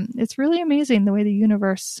 And it's really amazing the way the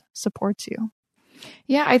universe supports you.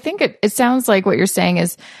 Yeah, I think it sounds like what you're saying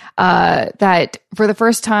is that for the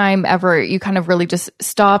first time ever, you kind of really just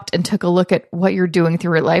stopped and took a look at what you're doing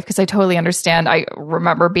through your life. Because I totally understand. I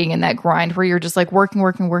remember being in that grind where you're just like working.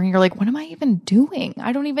 You're like, what am I even doing?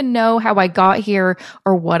 I don't even know how I got here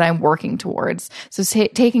or what I'm working towards. So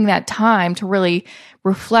taking that time to really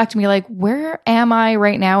reflect and be like, where am I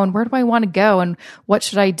right now and where do I want to go and what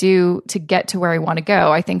should I do to get to where I want to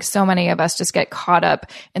go? I think so many of us just get caught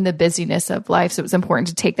up in the busyness of life. So it's important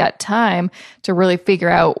to take that time to really figure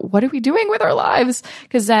out, what are we doing with our lives?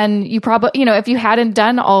 Because then you probably, if you hadn't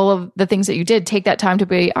done all of the things that you did, take that time to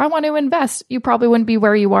be, I want to invest, you probably wouldn't be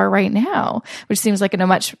where you are right now, which seems like in a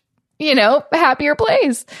much happier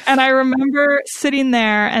place. And I remember sitting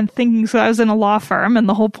there and thinking, so I was in a law firm, and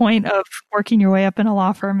the whole point of working your way up in a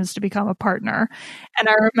law firm is to become a partner. And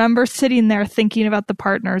I remember sitting there thinking about the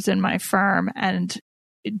partners in my firm, and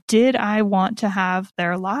did I want to have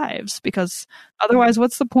their lives? Because otherwise,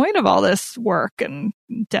 what's the point of all this work and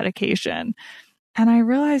dedication? And I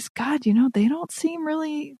realized, God, they don't seem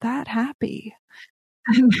really that happy.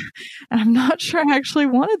 And I'm not sure I actually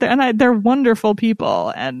wanted that. And they're wonderful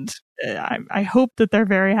people, and I hope that they're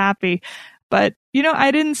very happy. But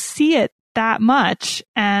I didn't see it that much,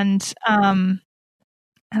 and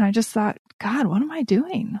I just thought, God, what am I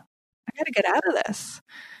doing? I got to get out of this.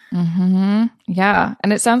 Mm-hmm. Yeah,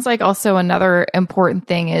 and it sounds like also another important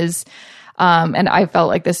thing is. And I felt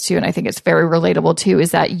like this too, and I think it's very relatable too, is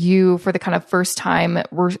that you, for the kind of first time,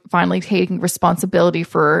 were finally taking responsibility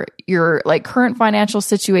for your current financial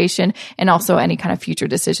situation and also any kind of future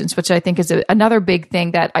decisions, which I think is another big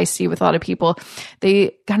thing that I see with a lot of people.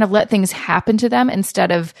 They kind of let things happen to them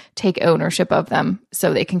instead of take ownership of them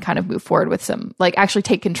so they can kind of move forward with some, actually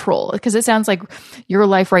take control. Because it sounds like your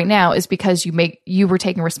life right now is because you were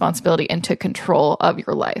taking responsibility and took control of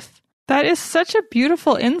your life. That is such a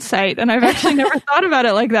beautiful insight. And I've actually never thought about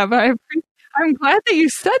it like that, but I'm glad that you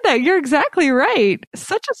said that. You're exactly right.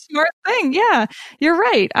 Such a smart thing. Yeah, you're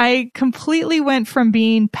right. I completely went from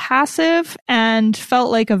being passive and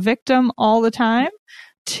felt like a victim all the time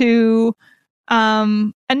to,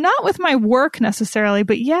 and not with my work necessarily,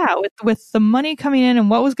 but yeah, with the money coming in and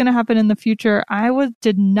what was going to happen in the future,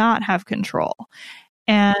 did not have control.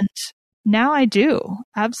 And now I do.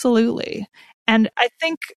 Absolutely. And I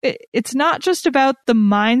think it's not just about the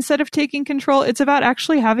mindset of taking control. It's about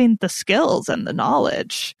actually having the skills and the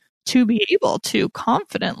knowledge to be able to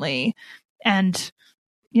confidently and,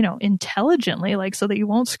 intelligently, so that you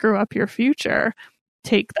won't screw up your future,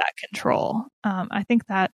 take that control. I think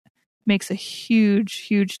that makes a huge,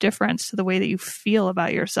 huge difference to the way that you feel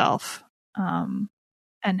about yourself, and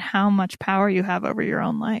how much power you have over your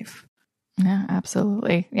own life. Yeah,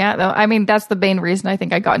 absolutely. Yeah. Though, I mean, that's the main reason I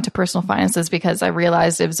think I got into personal finances, because I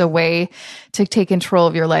realized it was a way to take control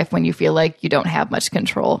of your life when you feel like you don't have much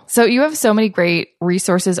control. So you have so many great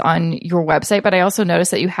resources on your website, but I also noticed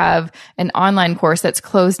that you have an online course that's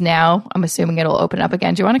closed now. I'm assuming it'll open up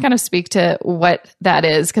again. Do you want to kind of speak to what that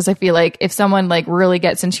is? Because I feel like if someone really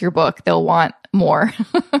gets into your book, they'll want more.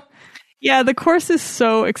 Yeah, the course is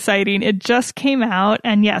so exciting. It just came out,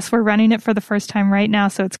 and yes, we're running it for the first time right now.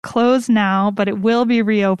 So it's closed now, but it will be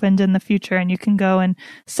reopened in the future, and you can go and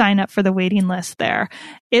sign up for the waiting list there.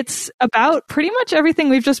 It's about pretty much everything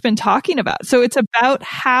we've just been talking about. So it's about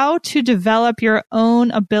how to develop your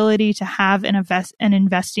own ability to have an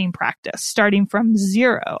investing practice, starting from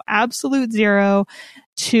zero, absolute zero,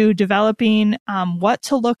 to developing what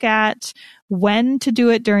to look at, when to do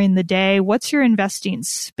it during the day, what's your investing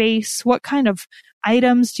space, what kind of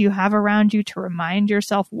items do you have around you to remind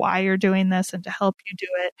yourself why you're doing this and to help you do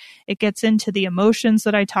it. It gets into the emotions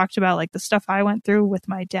that I talked about, like the stuff I went through with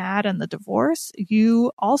my dad and the divorce.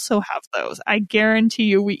 You also have those. I guarantee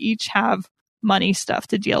you we each have money stuff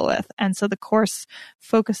to deal with. And so the course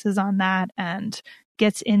focuses on that and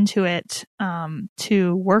gets into it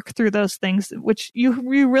to work through those things, which you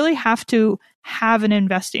really have to have an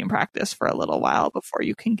investing practice for a little while before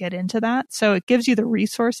you can get into that. So it gives you the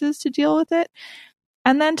resources to deal with it.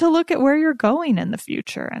 And then to look at where you're going in the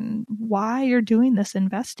future and why you're doing this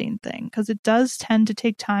investing thing, because it does tend to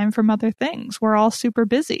take time from other things. We're all super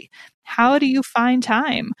busy. How do you find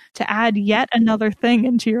time to add yet another thing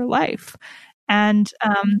into your life? And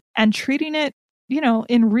treating it,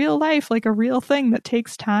 in real life, like a real thing that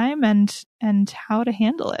takes time and how to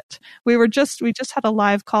handle it. We just had a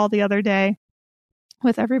live call the other day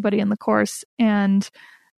with everybody in the course, and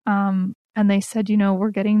they said, we're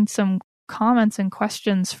getting some comments and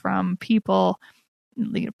questions from people,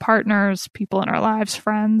 partners, people in our lives,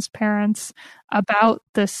 friends, parents, about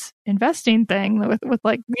this investing thing with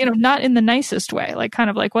like, not in the nicest way, like kind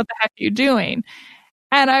of like, what the heck are you doing?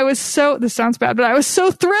 And this sounds bad, but I was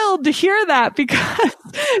so thrilled to hear that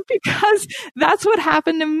because that's what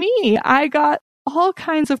happened to me. I got all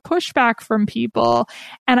kinds of pushback from people.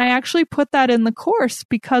 And I actually put that in the course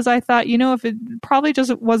because I thought, if it probably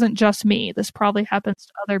wasn't just me, this probably happens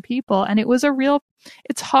to other people. And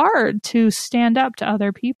it's hard to stand up to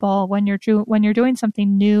other people when you're doing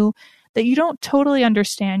something new that you don't totally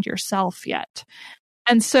understand yourself yet.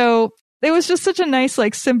 And so it was just such a nice,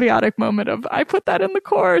 like, symbiotic moment of, I put that in the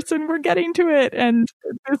course and we're getting to it. And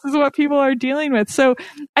this is what people are dealing with. So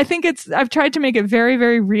I think I've tried to make it very,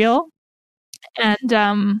 very real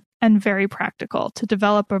and very practical to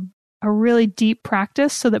develop a really deep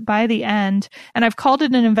practice so that by the end, and I've called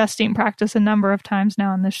it an investing practice a number of times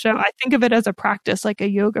now on this show. I think of it as a practice, like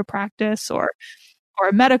a yoga practice or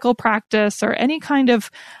a medical practice or any kind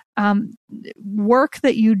of work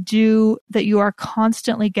that you do that you are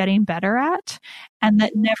constantly getting better at and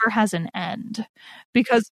that never has an end.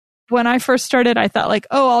 Because when I first started, I thought like,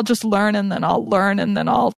 I'll just learn and then I'll learn and then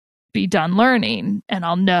I'll be done learning and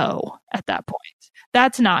I'll know at that point.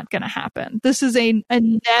 That's not going to happen. This is a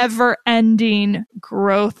never-ending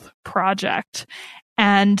growth project.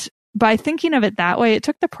 And by thinking of it that way, it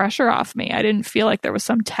took the pressure off me. I didn't feel like there was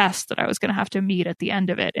some test that I was going to have to meet at the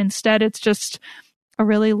end of it. Instead, it's just a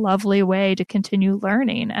really lovely way to continue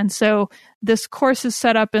learning. And so this course is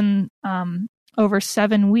set up in over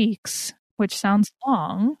 7 weeks, which sounds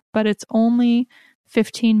long, but it's only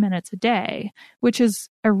 15 minutes a day, which is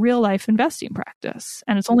a real life investing practice.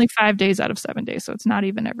 And it's only 5 days out of 7 days. So it's not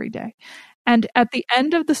even every day. And at the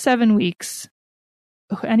end of the 7 weeks,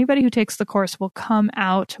 anybody who takes the course will come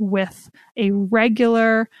out with a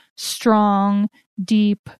regular, strong,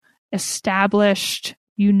 deep, established,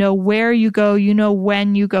 where you go,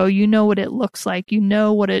 when you go, what it looks like,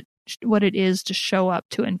 what it is to show up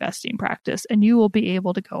to investing practice, and you will be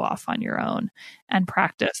able to go off on your own and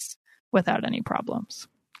practice without any problems.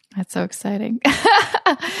 That's so exciting.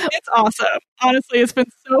 It's awesome. Honestly, it's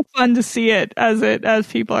been so fun to see it as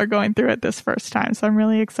people are going through it this first time. So I'm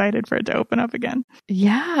really excited for it to open up again.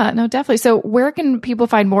 Yeah, no, definitely. So where can people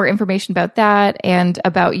find more information about that and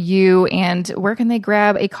about you, and where can they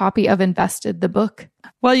grab a copy of Invested, the book?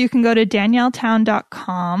 Well, you can go to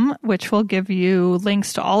danielletown.com, which will give you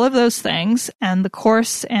links to all of those things. And the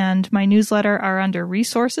course and my newsletter are under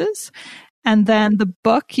resources. And then the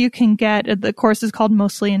book you can get, the course is called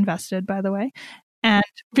Mostly Invested, by the way. And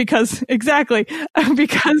because we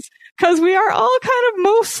are all kind of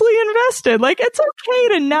mostly invested. Like, it's okay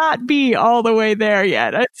to not be all the way there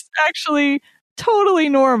yet. It's actually totally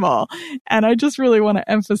normal. And I just really want to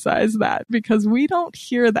emphasize that because we don't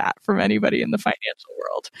hear that from anybody in the financial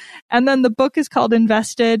world. And then the book is called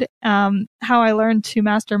Invested, How I Learned to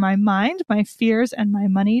Master My Mind, My Fears, and My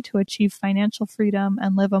Money to Achieve Financial Freedom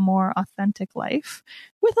and Live a More Authentic Life,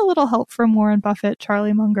 with a little help from Warren Buffett,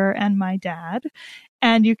 Charlie Munger, and my dad.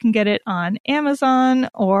 And you can get it on Amazon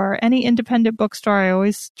or any independent bookstore. I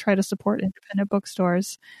always try to support independent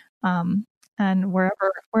bookstores. And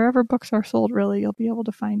wherever books are sold, really, you'll be able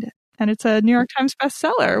to find it. And it's a New York Times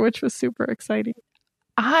bestseller, which was super exciting.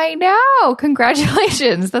 I know.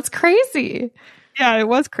 Congratulations. That's crazy. Yeah, it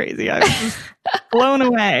was crazy. I was blown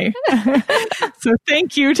away. So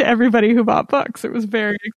thank you to everybody who bought books. It was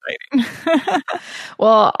very exciting.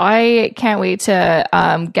 Well, I can't wait to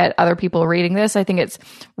get other people reading this. I think it's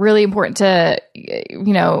really important to,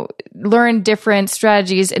 learn different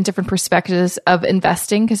strategies and different perspectives of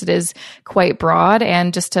investing because it is quite broad,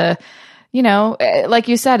 and just to like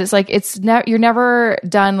you said, it's like you're never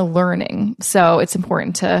done learning. So it's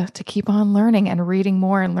important to keep on learning and reading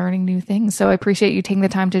more and learning new things. So I appreciate you taking the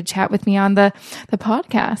time to chat with me on the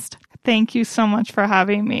podcast. Thank you so much for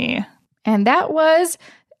having me. And that was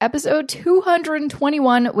episode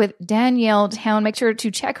 221 with Danielle Town. Make sure to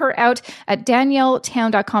check her out at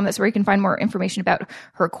danielletown.com. That's where you can find more information about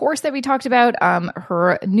her course that we talked about,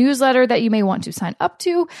 her newsletter that you may want to sign up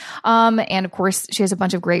to. And of course, she has a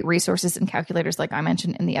bunch of great resources and calculators like I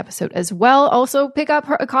mentioned in the episode as well. Also, pick up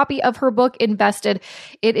a copy of her book, Invested.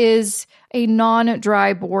 It is a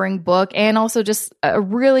non-dry, boring book, and also just a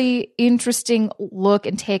really interesting look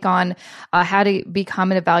and take on how to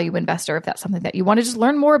become a value investor if that's something that you want to just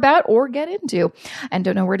learn more about or get into and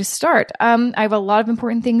don't know where to start. I have a lot of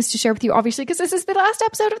important things to share with you, obviously, because this is the last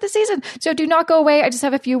episode of the season. So do not go away. I just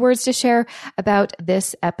have a few words to share about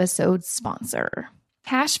this episode's sponsor.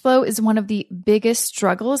 Cash flow is one of the biggest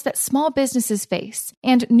struggles that small businesses face.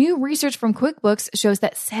 And new research from QuickBooks shows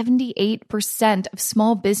that 78% of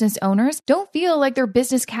small business owners don't feel like their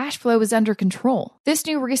business cash flow is under control. This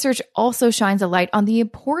new research also shines a light on the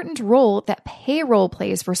important role that payroll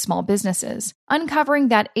plays for small businesses, uncovering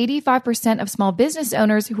that 85% of small business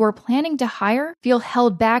owners who are planning to hire feel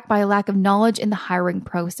held back by a lack of knowledge in the hiring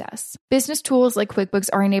process. Business tools like QuickBooks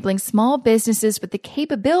are enabling small businesses with the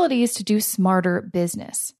capabilities to do smarter business.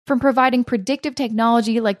 From providing predictive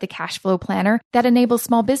technology like the cash flow planner that enables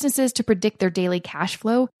small businesses to predict their daily cash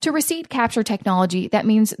flow, to receipt capture technology that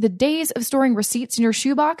means the days of storing receipts in your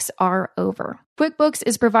shoebox are over. QuickBooks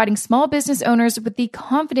is providing small business owners with the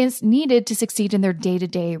confidence needed to succeed in their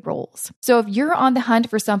day-to-day roles. So if you're on the hunt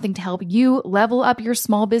for something to help you level up your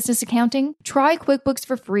small business accounting, try QuickBooks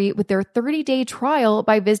for free with their 30-day trial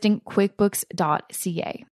by visiting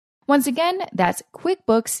quickbooks.ca. Once again, that's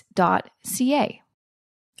quickbooks.ca.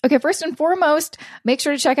 Okay, first and foremost, make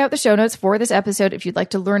sure to check out the show notes for this episode if you'd like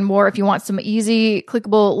to learn more. If you want some easy,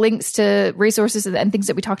 clickable links to resources and things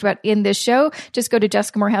that we talked about in this show, just go to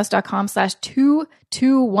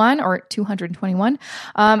jessicamorehouse.com/221 or 221.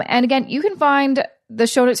 And again, you can find the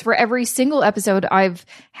show notes for every single episode I've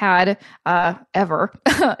had ever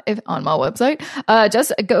on my website.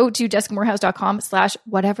 Just go to jessicamorehouse.com/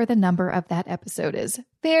 whatever the number of that episode is.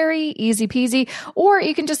 Very easy peasy. Or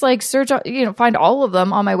you can just like search, find all of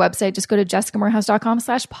them on my website. Just go to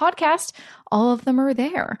jessicamorehouse.com/podcast. All of them are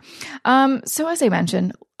there. So as I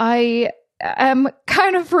mentioned, I am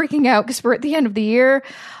kind of freaking out because we're at the end of the year.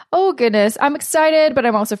 Oh goodness. I'm excited, but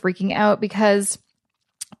I'm also freaking out because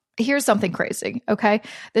here's something crazy. Okay.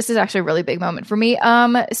 This is actually a really big moment for me.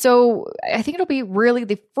 So I think it'll be really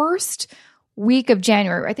the first week of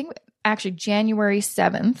January. I think actually January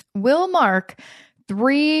 7th will mark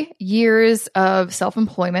 3 years of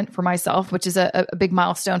self-employment for myself, which is a big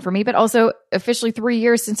milestone for me, but also officially 3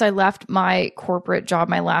 years since I left my corporate job,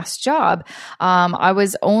 my last job. I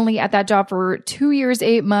was only at that job for 2 years,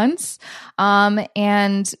 8 months.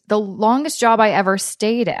 And the longest job I ever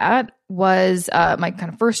stayed at was my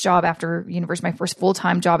kind of first job after university, my first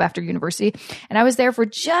full-time job after university. And I was there for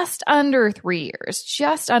just under 3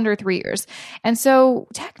 years. And so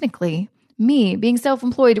technically, me being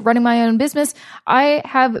self-employed, running my own business, I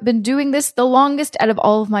have been doing this the longest out of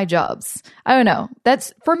all of my jobs. I don't know.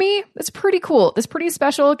 For me, that's pretty cool. That's pretty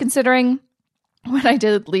special considering when I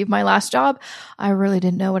did leave my last job, I really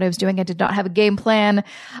didn't know what I was doing. I did not have a game plan.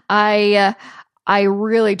 I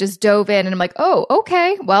really just dove in and I'm like, oh,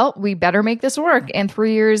 okay, well, we better make this work. And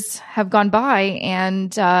 3 years have gone by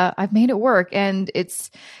and I've made it work. And it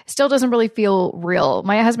still doesn't really feel real.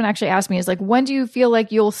 My husband actually asked me, is like, when do you feel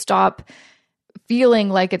like you'll stop feeling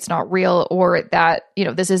like it's not real or that,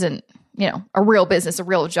 this isn't, a real business, a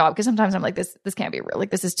real job? Because sometimes I'm like, this can't be real. Like,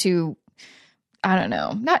 this is too, I don't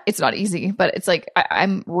know, it's not easy, but it's like,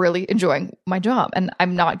 I'm really enjoying my job and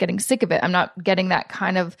I'm not getting sick of it. I'm not getting that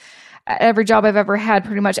kind of, every job I've ever had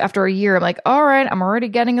pretty much after a year, I'm like, all right, I'm already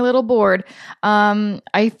getting a little bored.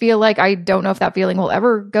 I feel like I don't know if that feeling will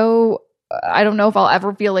ever go. I don't know if I'll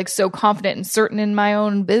ever feel like so confident and certain in my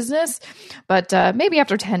own business, but maybe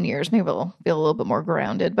after 10 years, maybe I'll feel a little bit more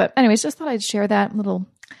grounded. But anyways, just thought I'd share that little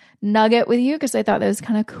nugget with you because I thought that was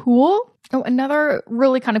kind of cool. Oh, another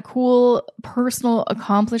really kind of cool personal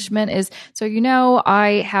accomplishment is, so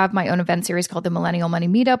I have my own event series called the Millennial Money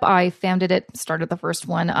Meetup. I founded it, started the first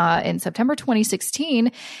one in September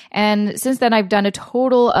 2016. And since then, I've done a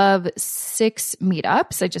total of 6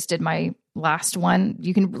 meetups. I just did my last one.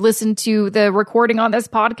 You can listen to the recording on this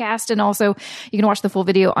podcast, and also you can watch the full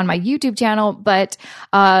video on my YouTube channel. But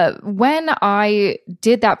when I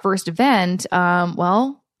did that first event,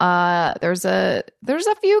 there's a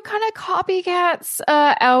few kind of copycats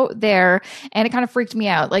out there, and it kind of freaked me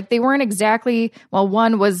out. Like, they weren't exactly,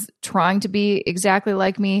 one was trying to be exactly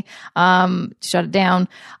like me, shut it down.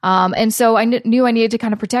 And so I knew I needed to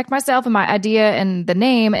kind of protect myself and my idea and the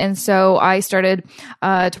name. And so I started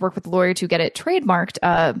to work with a lawyer to get it trademarked,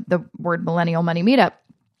 the word Millennial Money Meetup.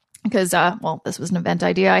 Because, this was an event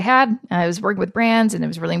idea I had. I was working with brands, and it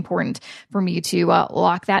was really important for me to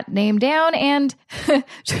lock that name down. And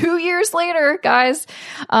 2 years later, guys,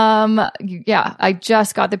 I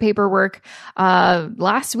just got the paperwork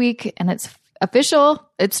last week, and it's official.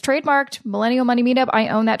 It's trademarked. Millennial Money Meetup. I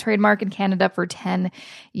own that trademark in Canada for 10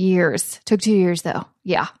 years. Took 2 years, though.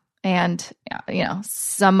 Yeah. And,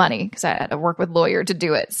 some money because I had to work with a lawyer to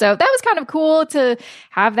do it. So that was kind of cool to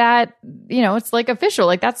have that, it's like official,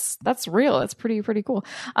 like that's real. That's pretty cool.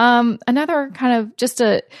 Another kind of just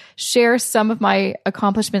to share some of my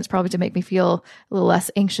accomplishments, probably to make me feel a little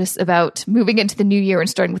less anxious about moving into the new year and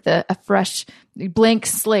starting with a fresh blank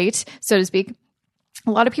slate, so to speak.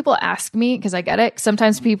 A lot of people ask me, because I get it.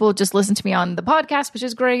 Sometimes people just listen to me on the podcast, which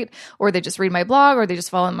is great, or they just read my blog, or they just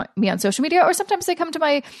follow me on social media, or sometimes they come to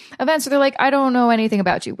my events, or they're like, I don't know anything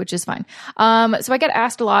about you, which is fine. So I get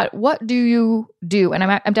asked a lot, what do you do? And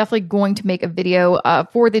I'm definitely going to make a video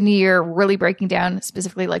for the new year, really breaking down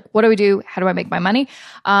specifically, like, what do we do? How do I make my money?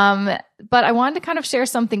 But I wanted to kind of share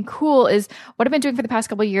something cool. Is what I've been doing for the past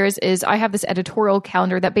couple of years is I have this editorial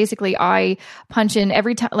calendar that basically I punch in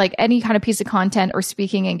every time, like any kind of piece of content or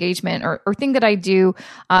speaking engagement or thing that I do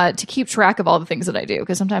to keep track of all the things that I do.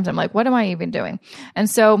 Because sometimes I'm like, what am I even doing? And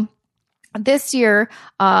so this year,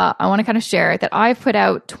 I want to kind of share that I've put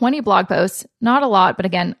out 20 blog posts, not a lot, but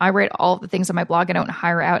again, I write all of the things on my blog. I don't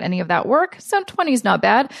hire out any of that work. So 20 is not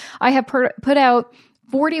bad. I have put out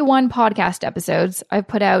 41 podcast episodes. I've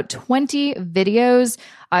put out 20 videos.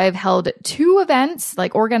 I've held 2 events,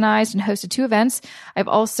 like organized and hosted 2 events. I've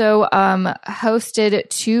also hosted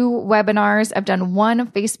 2 webinars. I've done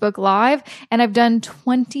 1 Facebook Live, and I've done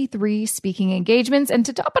 23 speaking engagements. And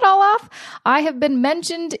to top it all off, I have been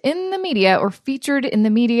mentioned in the media or featured in the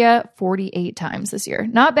media 48 times this year.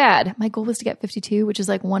 Not bad. My goal was to get 52, which is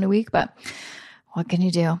like 1 a week, but what can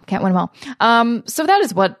you do? Can't win them all. So that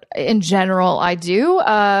is what, in general, I do.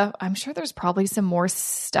 I'm sure there's probably some more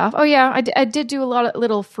stuff. Oh yeah, I did do a lot of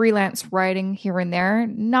little freelance writing here and there.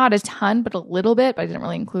 Not a ton, but a little bit. But I didn't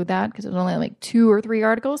really include that because it was only like 2 or 3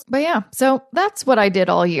 articles. But yeah, so that's what I did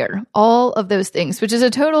all year. All of those things, which is a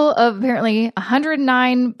total of apparently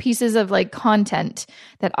 109 pieces of like content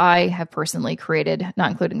that I have personally created,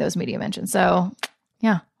 not including those media mentions. So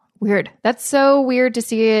yeah. Weird. That's so weird to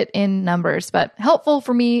see it in numbers, but helpful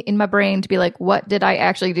for me in my brain to be like, what did I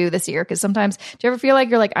actually do this year? Because sometimes, do you ever feel like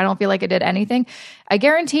you're like, I don't feel like I did anything? I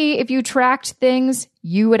guarantee if you tracked things,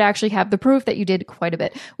 you would actually have the proof that you did quite a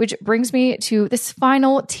bit, which brings me to this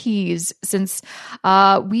final tease. Since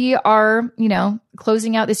we are,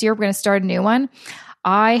 closing out this year, we're going to start a new one.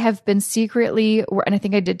 I have been secretly, and I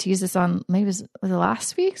think I did tease this on, maybe it was the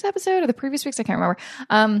last week's episode or the previous week's, I can't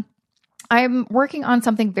remember. I'm working on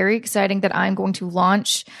something very exciting that I'm going to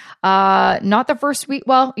launch, not the first week.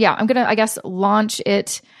 Well, yeah, I'm going to, I guess, launch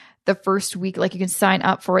it the first week. Like, you can sign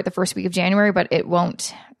up for it the first week of January, but it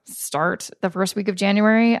won't start the first week of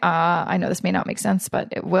January. I know this may not make sense, but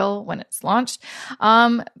it will when it's launched.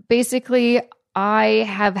 Basically, I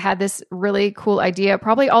have had this really cool idea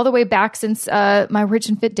probably all the way back since my Rich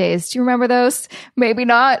and Fit days. Do you remember those? Maybe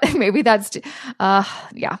not. Maybe that's, I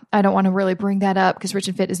don't want to really bring that up because Rich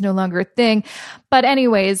and Fit is no longer a thing. But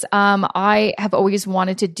anyways, I have always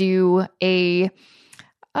wanted to do a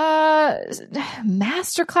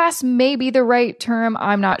masterclass, maybe the right term.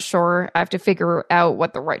 I'm not sure. I have to figure out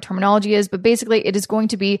what the right terminology is, but basically it is going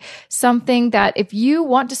to be something that if you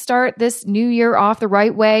want to start this new year off the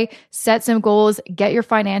right way, set some goals, get your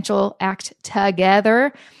financial act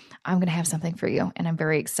together, I'm going to have something for you. And I'm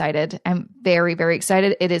very excited. I'm very, very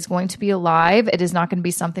excited. It is going to be live. It is not going to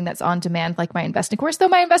be something that's on demand like my investing course, though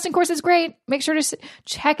my investing course is great. Make sure to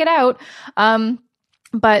check it out.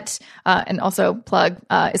 But, and also plug,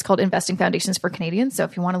 is called Investing Foundations for Canadians. So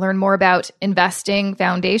if you want to learn more about investing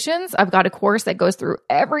foundations, I've got a course that goes through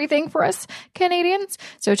everything for us Canadians.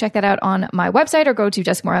 So check that out on my website or go to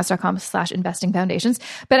jessicamorehouse.com/investing foundations.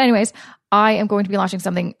 But anyways, I am going to be launching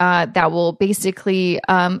something, that will basically,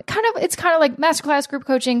 it's kind of like masterclass, group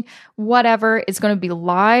coaching, whatever. It's going to be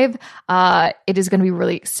live. It is going to be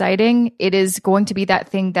really exciting. It is going to be that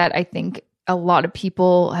thing that I think a lot of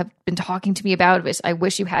people have been talking to me about. I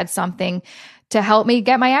wish you had something to help me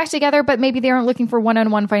get my act together, but maybe they aren't looking for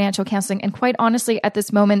one-on-one financial counseling. And quite honestly, at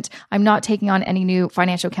this moment, I'm not taking on any new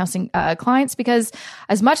financial counseling clients because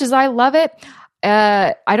as much as I love it,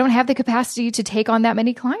 I don't have the capacity to take on that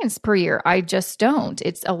many clients per year. I just don't.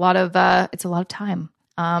 It's a lot of time.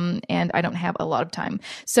 And I don't have a lot of time.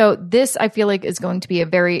 So this, I feel like, is going to be a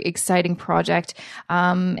very exciting project,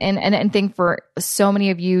 and thing for so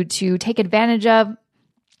many of you to take advantage of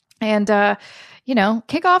and,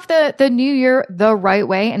 kick off the new year the right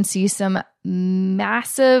way and see some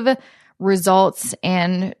massive results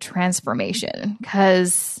and transformation.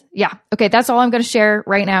 That's all I'm going to share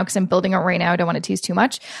right now because I'm building it right now. I don't want to tease too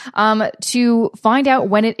much. To find out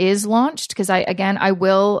when it is launched, because I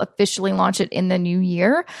will officially launch it in the new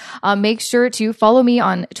year. Make sure to follow me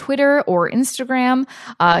on Twitter or Instagram.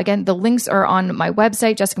 Again, the links are on my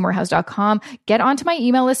website, jessicamorehouse.com. Get onto my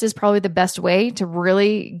email list is probably the best way to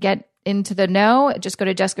really get into the know. Just go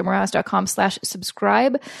to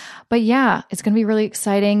jessicamorehouse.com/subscribe. But yeah, it's going to be really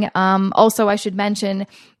exciting. Also, I should mention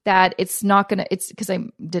that it's because I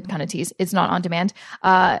did kind of tease, it's not on demand.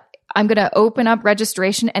 I'm going to open up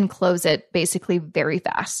registration and close it basically very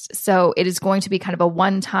fast. So it is going to be kind of a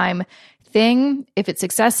one-time thing. If it's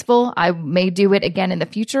successful, I may do it again in the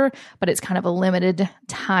future, but it's kind of a limited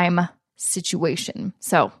time situation.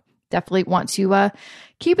 So definitely want to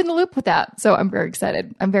keep in the loop with that. So I'm very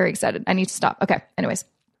excited. I need to stop. Okay. Anyways,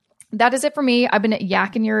 that is it for me. I've been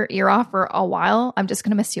yakking your ear off for a while. I'm just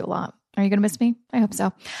going to miss you a lot. Are you going to miss me? I hope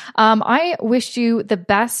so. I wish you the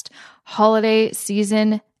best holiday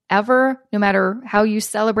season ever, no matter how you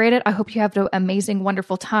celebrate it. I hope you have an amazing,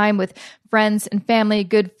 wonderful time with friends and family,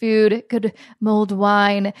 good food, good mulled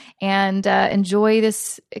wine, and enjoy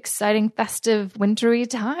this exciting, festive, wintry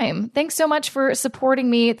time. Thanks so much for supporting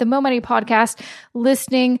me, the Mo Money Podcast,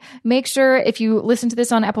 listening. Make sure if you listen to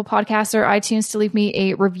this on Apple Podcasts or iTunes to leave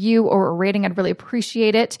me a review or a rating. I'd really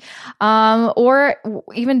appreciate it. Or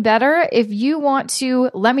even better, if you want to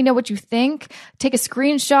let me know what you think, take a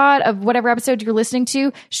screenshot of whatever episode you're listening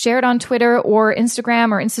to, share it on Twitter or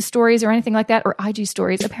Instagram or Insta Stories or anything like that, or IG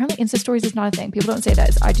Stories. Apparently Insta Stories is not a thing. People don't say that.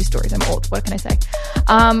 It's IG Stories. I'm old. What can I say?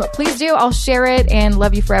 Please do. I'll share it and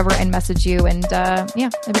love you forever and message you. And that'd be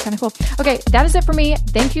kind of cool. Okay, that is it for me.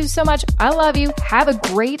 Thank you so much. I love you. Have a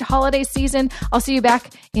great holiday season. I'll see you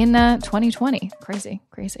back in 2020. Crazy.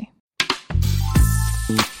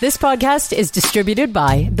 This podcast is distributed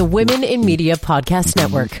by the Women in Media Podcast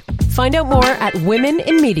Network. Find out more at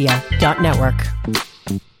womeninmedia.network.